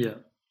 Yeah.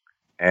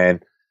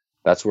 And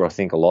that's where I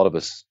think a lot of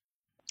us,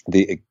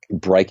 the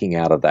breaking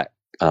out of that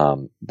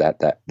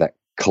that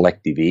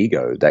collective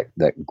ego,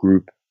 that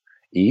group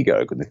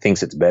ego, that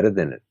thinks it's better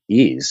than it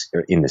is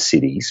in the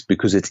cities,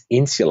 because it's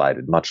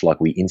insulated, much like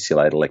we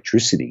insulate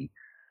electricity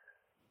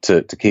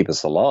to keep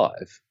us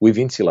alive. We've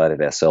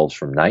insulated ourselves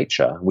from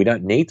nature. We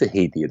don't need to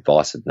heed the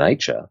advice of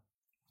nature.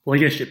 Well,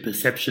 I guess your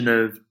perception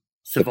of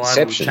survival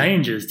perception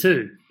changes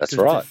too. That's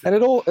right, and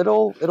it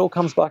all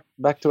comes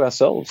back to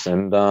ourselves,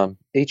 and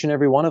each and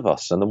every one of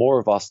us, and the more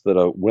of us that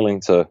are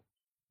willing to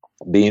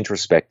be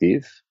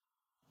introspective,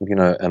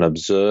 and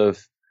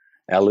observe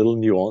our little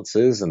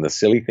nuances and the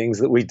silly things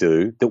that we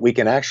do, that we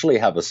can actually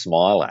have a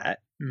smile at,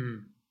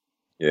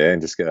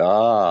 and just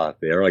go,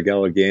 there I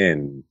go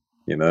again,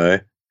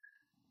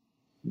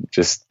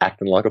 just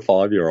acting like a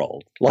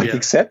 5-year-old,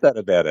 accept that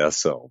about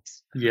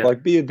ourselves,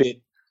 be a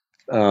bit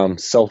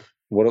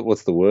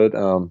what's the word?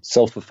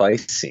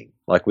 Self-effacing.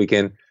 Like we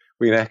can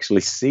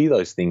actually see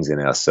those things in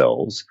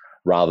ourselves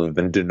rather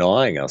than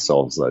denying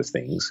ourselves those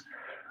things.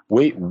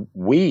 We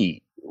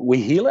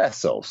heal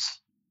ourselves,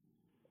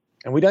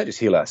 and we don't just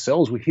heal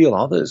ourselves; we heal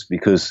others,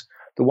 because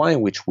the way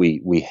in which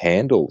we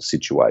handle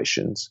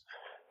situations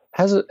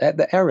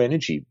our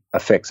energy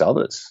affects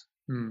others.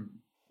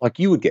 Like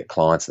you would get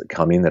clients that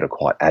come in that are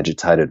quite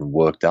agitated and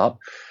worked up,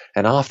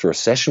 and after a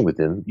session with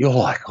them, you're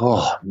like,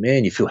 oh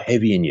man, you feel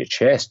heavy in your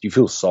chest. You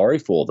feel sorry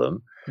for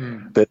them,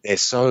 but they're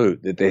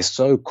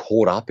so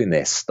caught up in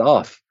their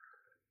stuff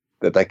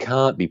that they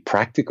can't be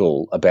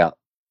practical about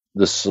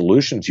the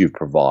solutions you've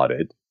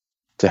provided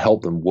to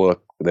help them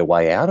work their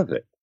way out of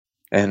it.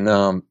 And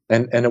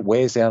it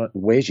wears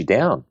you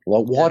down.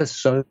 Like, why do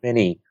so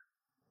many?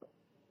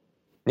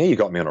 Now you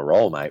got me on a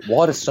roll, mate.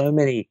 Why do so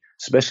many,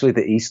 especially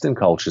the Eastern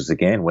cultures,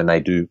 again, when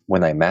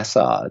they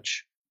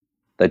massage,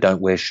 they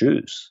don't wear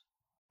shoes?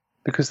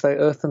 Because they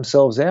earth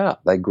themselves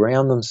out. They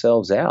ground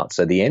themselves out.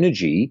 So the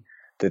energy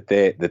that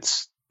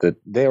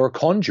they're a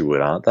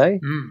conduit, aren't they?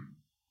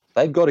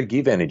 They've got to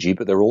give energy,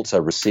 but they're also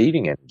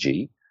receiving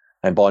energy.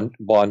 And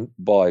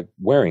by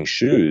wearing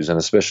shoes, and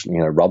especially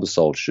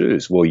rubber-soled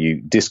shoes, well,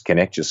 you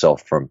disconnect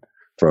yourself from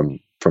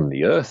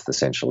the earth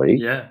essentially.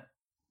 Yeah.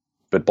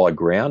 But by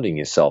grounding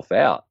yourself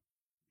out,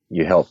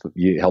 you help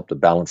to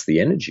balance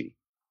the energy.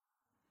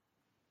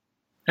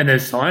 And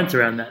there's science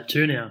around that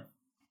too now.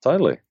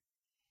 Totally.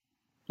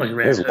 Like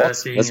around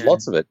there's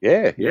lots of it.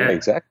 Yeah,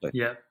 exactly.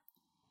 Yeah.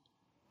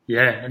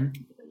 And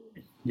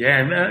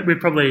that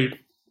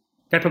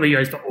probably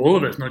goes for all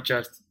of us, not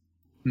just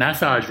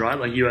massage, right?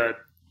 Like you are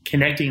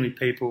connecting with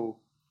people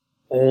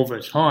all the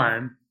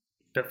time,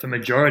 but for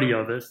majority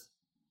of us,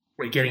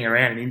 we're getting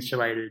around in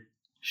insulated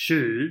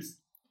shoes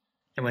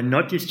and we're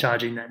not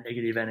discharging that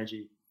negative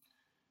energy.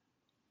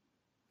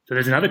 So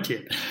there's another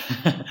tip.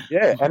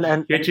 Yeah,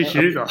 and get your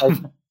shoes off.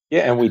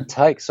 And we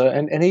take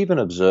and even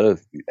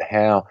observe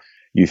how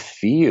you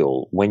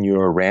feel when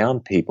you're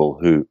around people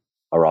who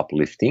are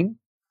uplifting,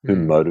 who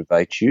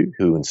motivate you,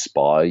 who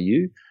inspire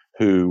you,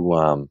 who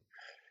are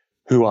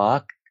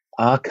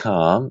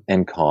calm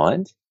and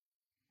kind,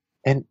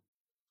 and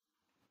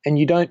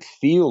you don't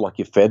feel like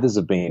your feathers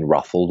are being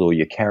ruffled or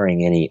you're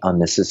carrying any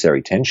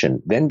unnecessary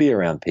tension. Then be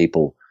around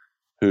people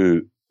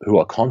who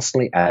are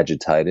constantly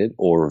agitated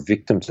or a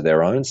victim to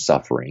their own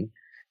suffering,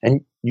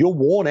 and you're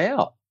worn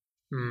out.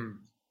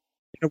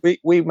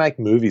 We make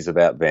movies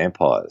about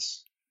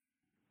vampires,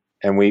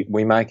 and we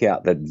make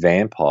out that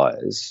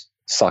vampires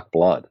suck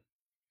blood.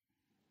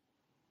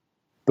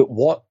 But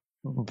what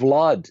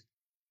blood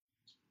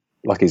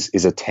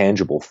is a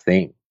tangible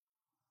thing.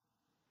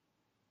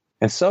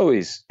 And so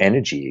is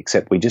energy,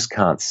 except we just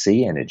can't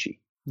see energy.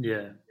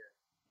 Yeah.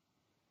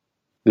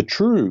 The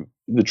true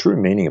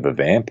meaning of a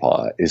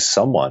vampire is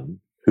someone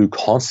who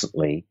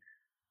constantly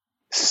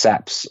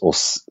saps or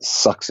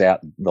sucks out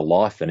the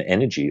life and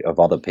energy of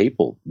other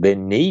people. They're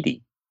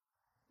needy.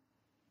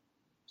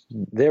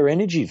 They're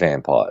energy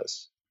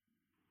vampires.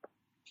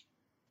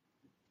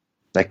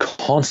 They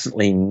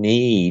constantly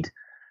need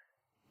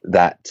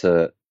that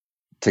to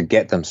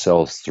get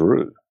themselves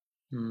through.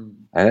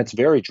 And it's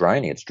very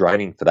draining. It's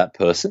draining for that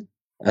person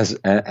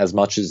as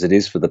much as it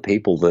is for the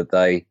people that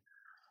they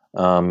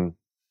kind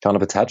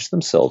of attach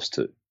themselves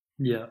to.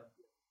 Yeah.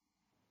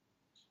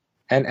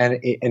 And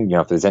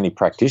if there's any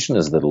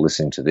practitioners that are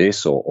listening to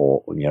this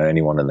or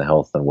anyone in the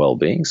health and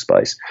well-being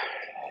space,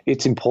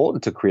 it's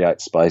important to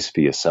create space for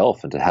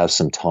yourself and to have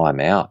some time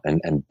out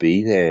and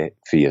be there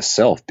for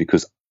yourself,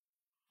 because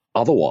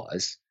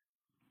otherwise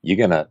you're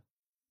going to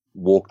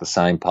walk the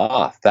same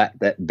path.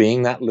 That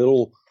being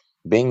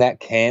that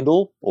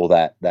candle or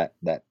that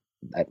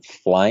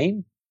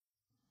flame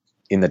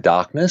in the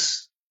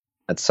darkness,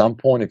 at some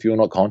point, if you're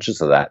not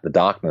conscious of that, the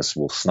darkness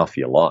will snuff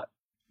your light.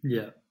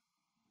 Yeah.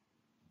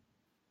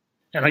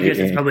 And I guess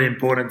it's probably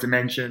important to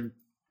mention,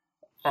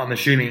 I'm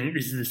assuming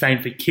this is the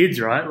same for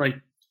kids, right? Like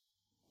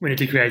we need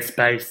to create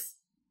space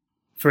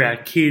for our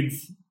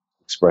kids.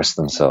 Express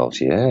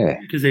themselves, yeah.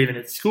 Because even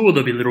at school,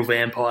 there'll be little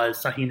vampires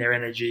sucking their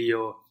energy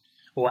or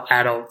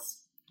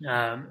adults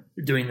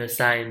doing the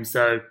same.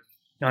 So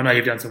I know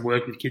you've done some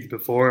work with kids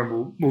before,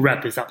 and we'll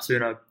wrap this up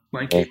soon. I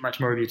won't keep much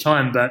more of your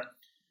time, but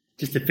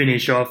just to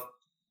finish off,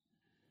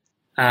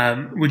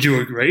 would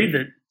you agree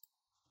that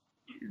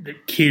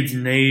kids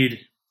need,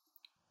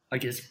 I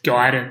guess,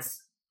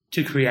 guidance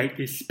to create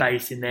this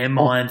space in their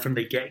mind from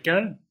the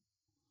get-go?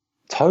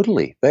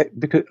 Totally.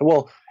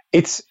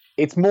 It's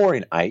more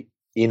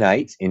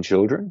innate in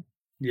children.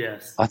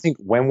 Yes. I think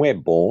when we're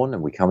born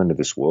and we come into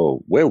this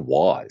world, we're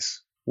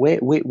wise.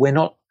 we're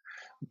not.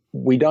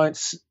 We don't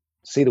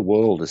see the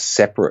world as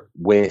separate.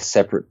 We're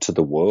separate to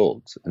the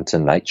world and to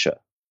nature.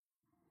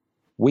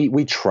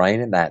 We train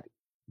in that,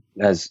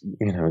 as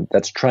you know,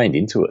 that's trained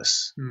into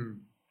us.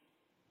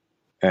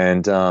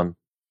 And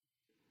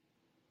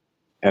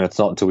it's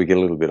not until we get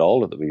a little bit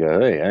older that we go,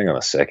 hey, hang on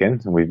a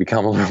second, and we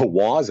become a little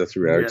wiser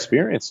through our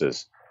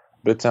experiences.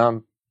 But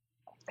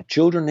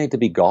children need to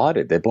be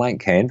guided. They're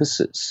blank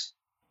canvases.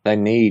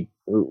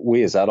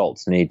 We as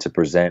adults need to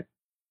present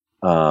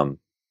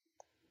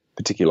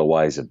particular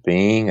ways of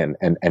being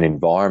and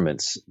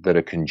environments that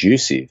are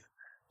conducive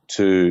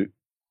to,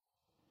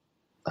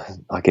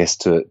 I guess,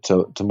 to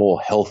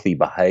more healthy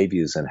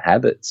behaviors and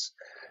habits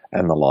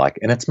and the like.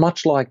 And it's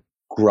much like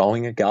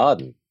growing a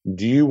garden.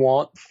 Do you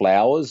want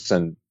flowers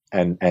and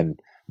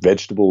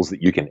vegetables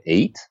that you can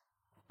eat?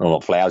 Well,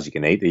 not flowers you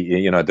can eat,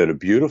 that are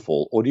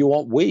beautiful, or do you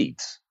want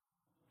weeds?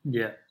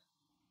 Yeah.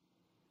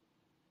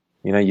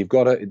 You've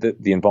got to.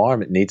 The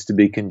environment needs to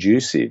be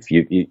conducive.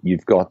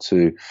 You've got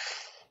to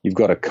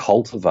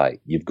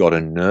cultivate. You've got to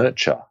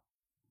nurture.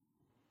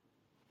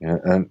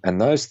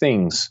 And those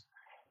things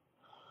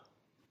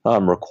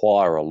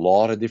require a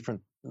lot of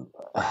different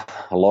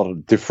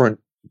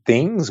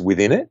things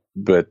within it.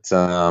 But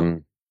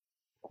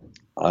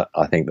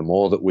I think the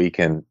more that we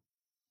can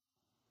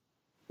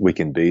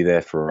be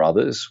there for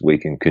others, we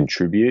can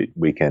contribute,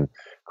 we can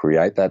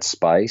create that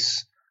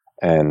space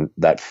and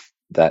that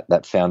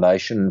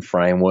foundation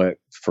framework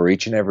for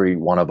each and every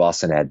one of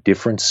us and our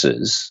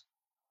differences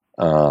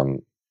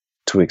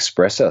to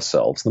express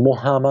ourselves, the more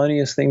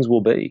harmonious things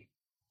will be.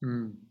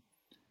 And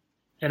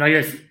I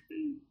guess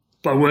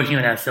by working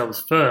on ourselves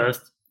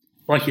first,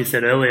 like you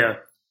said earlier,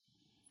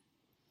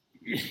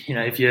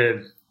 if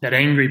you're that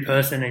angry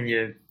person and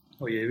you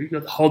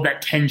got to hold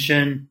that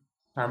tension,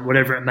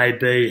 whatever it may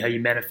be, how you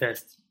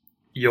manifest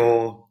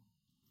your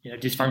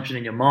dysfunction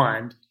in your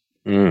mind,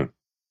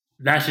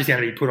 that's just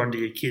going to be put onto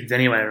your kids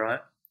anyway, right?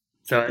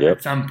 So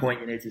at some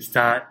point you need to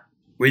start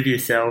with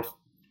yourself,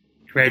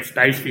 create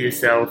space for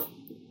yourself,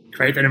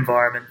 create that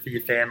environment for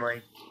your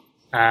family,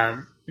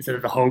 so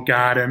that the whole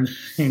garden,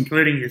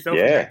 including yourself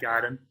in that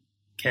garden,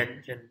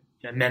 can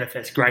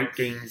manifest great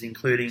things,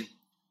 including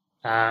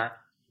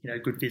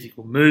good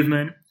physical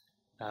movement,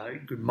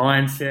 good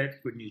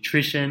mindset, good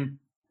nutrition,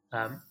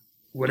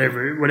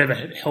 whatever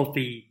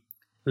healthy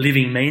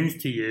living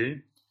means to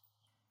you.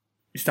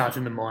 It starts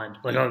in the mind.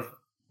 Like, I've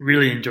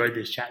really enjoyed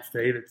this chat,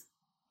 Steve.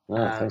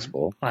 Thanks,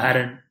 Paul.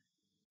 I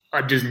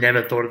just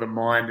never thought of the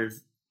mind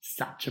as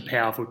such a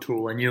powerful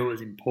tool. I knew it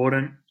was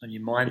important, and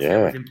your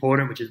mindset was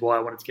important, which is why I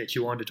wanted to get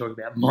you on to talk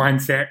about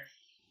mindset.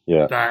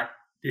 Yeah. But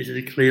this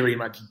is clearly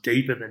much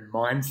deeper than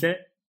mindset.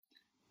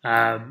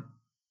 I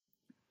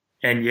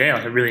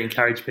really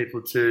encourage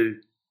people to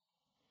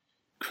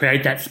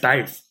create that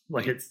space.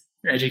 Like, it's,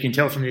 as you can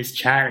tell from this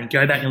chat, and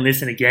go back and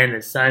listen again,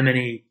 there's so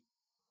many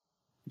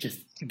just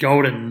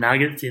golden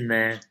nuggets in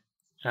there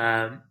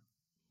around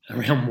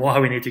why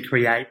we need to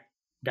create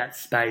that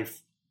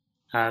space.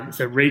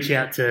 So reach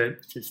out to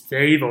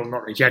Steve, or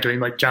not reach out to him,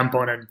 like jump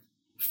on and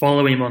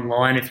follow him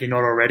online if you're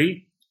not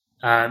already.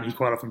 He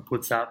quite often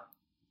puts up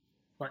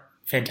like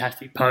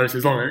fantastic posts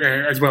as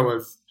well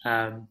as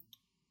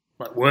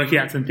like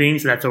workouts and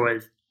things. So that's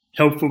always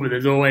helpful, but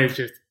there's always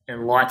just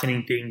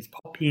enlightening things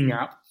popping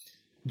up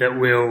that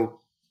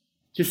will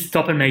just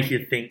stop and make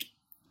you think,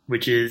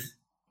 which is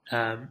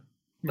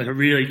like a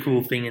really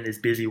cool thing in this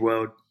busy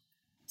world.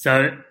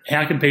 So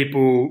how can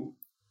people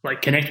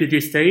like connect with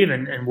you, Steve,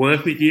 and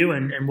work with you,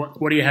 and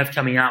what do you have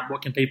coming up?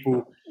 What can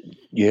people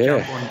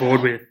jump on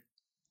board with?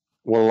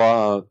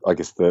 Well, I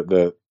guess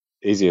the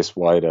easiest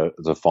way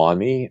to find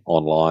me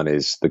online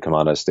is the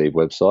Commando Steve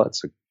website,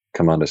 so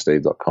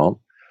commandosteve.com.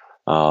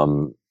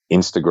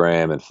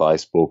 Instagram and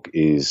Facebook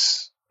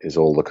is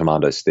all the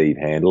Commando Steve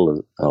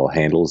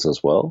handles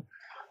as well.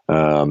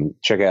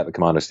 Check out the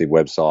Commando Steve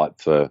website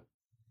for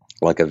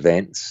like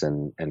events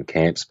and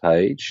camps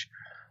page.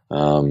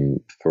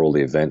 For all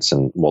the events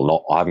and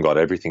I haven't got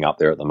everything up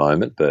there at the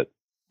moment, but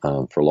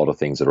for a lot of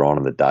things that are on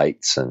and the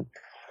dates and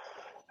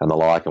the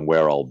like and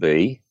where I'll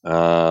be.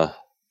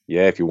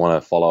 If you want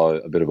to follow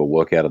a bit of a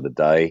workout of the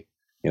day,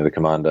 the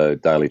Commando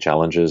Daily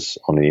Challenges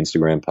on the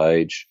Instagram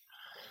page,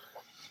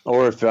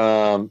 or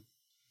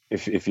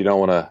if you don't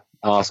want to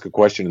ask a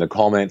question in the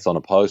comments on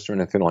a post or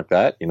anything like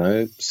that,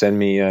 send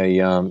me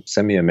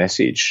a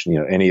message.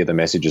 Any of the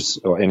messages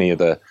or any of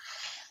the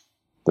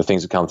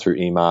things that come through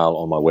email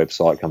on my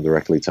website come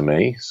directly to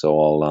me.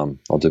 So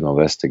I'll do my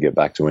best to get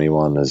back to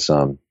anyone as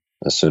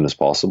soon as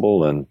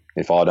possible. And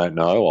if I don't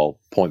know, I'll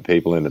point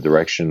people in the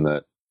direction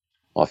that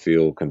I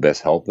feel can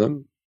best help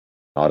them.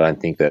 I don't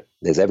think that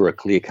there's ever a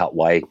clear-cut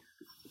way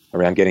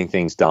around getting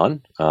things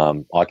done.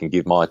 I can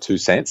give my 2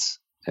 cents,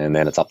 and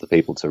then it's up to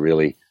people to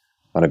really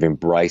kind of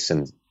embrace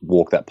and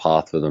walk that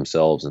path for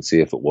themselves and see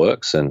if it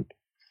works, and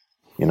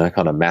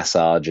kind of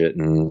massage it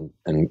and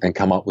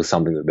come up with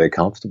something that they're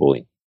comfortable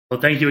in. Well,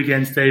 thank you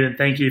again, Stephen.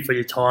 Thank you for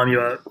your time. You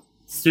are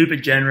super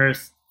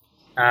generous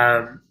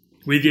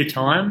with your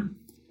time,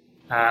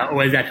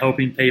 always out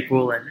helping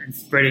people and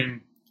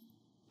spreading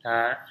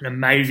an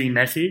amazing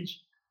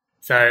message.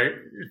 So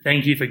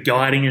thank you for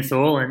guiding us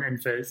all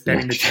and for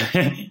spending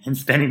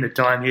the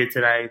time here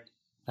today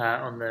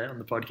on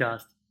the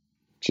podcast.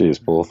 Cheers,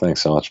 Paul.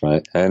 Thanks so much,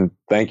 mate. And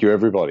thank you,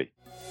 everybody.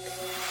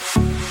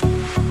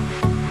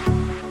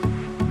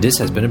 This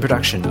has been a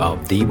production of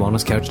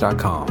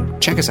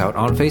TheWellnessCouch.com. Check us out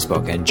on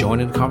Facebook and join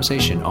in the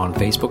conversation on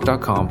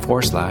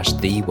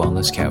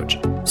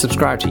Facebook.com/TheWellnessCouch.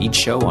 Subscribe to each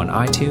show on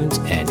iTunes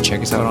and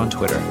check us out on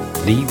Twitter.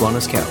 The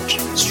Wellness Couch,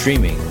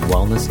 streaming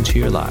wellness into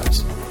your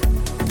lives.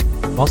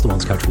 Whilst the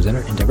Wellness Couch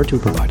presenter endeavor to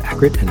provide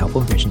accurate and helpful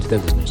information to their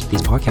listeners,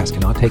 these podcasts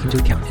cannot take into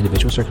account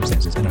individual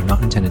circumstances and are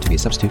not intended to be a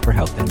substitute for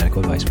health and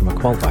medical advice from a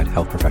qualified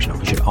health professional.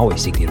 You should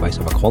always seek the advice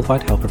of a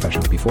qualified health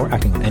professional before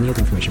acting on any of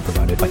the information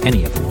provided by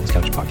any of the Wellness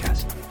Couch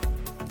podcasts.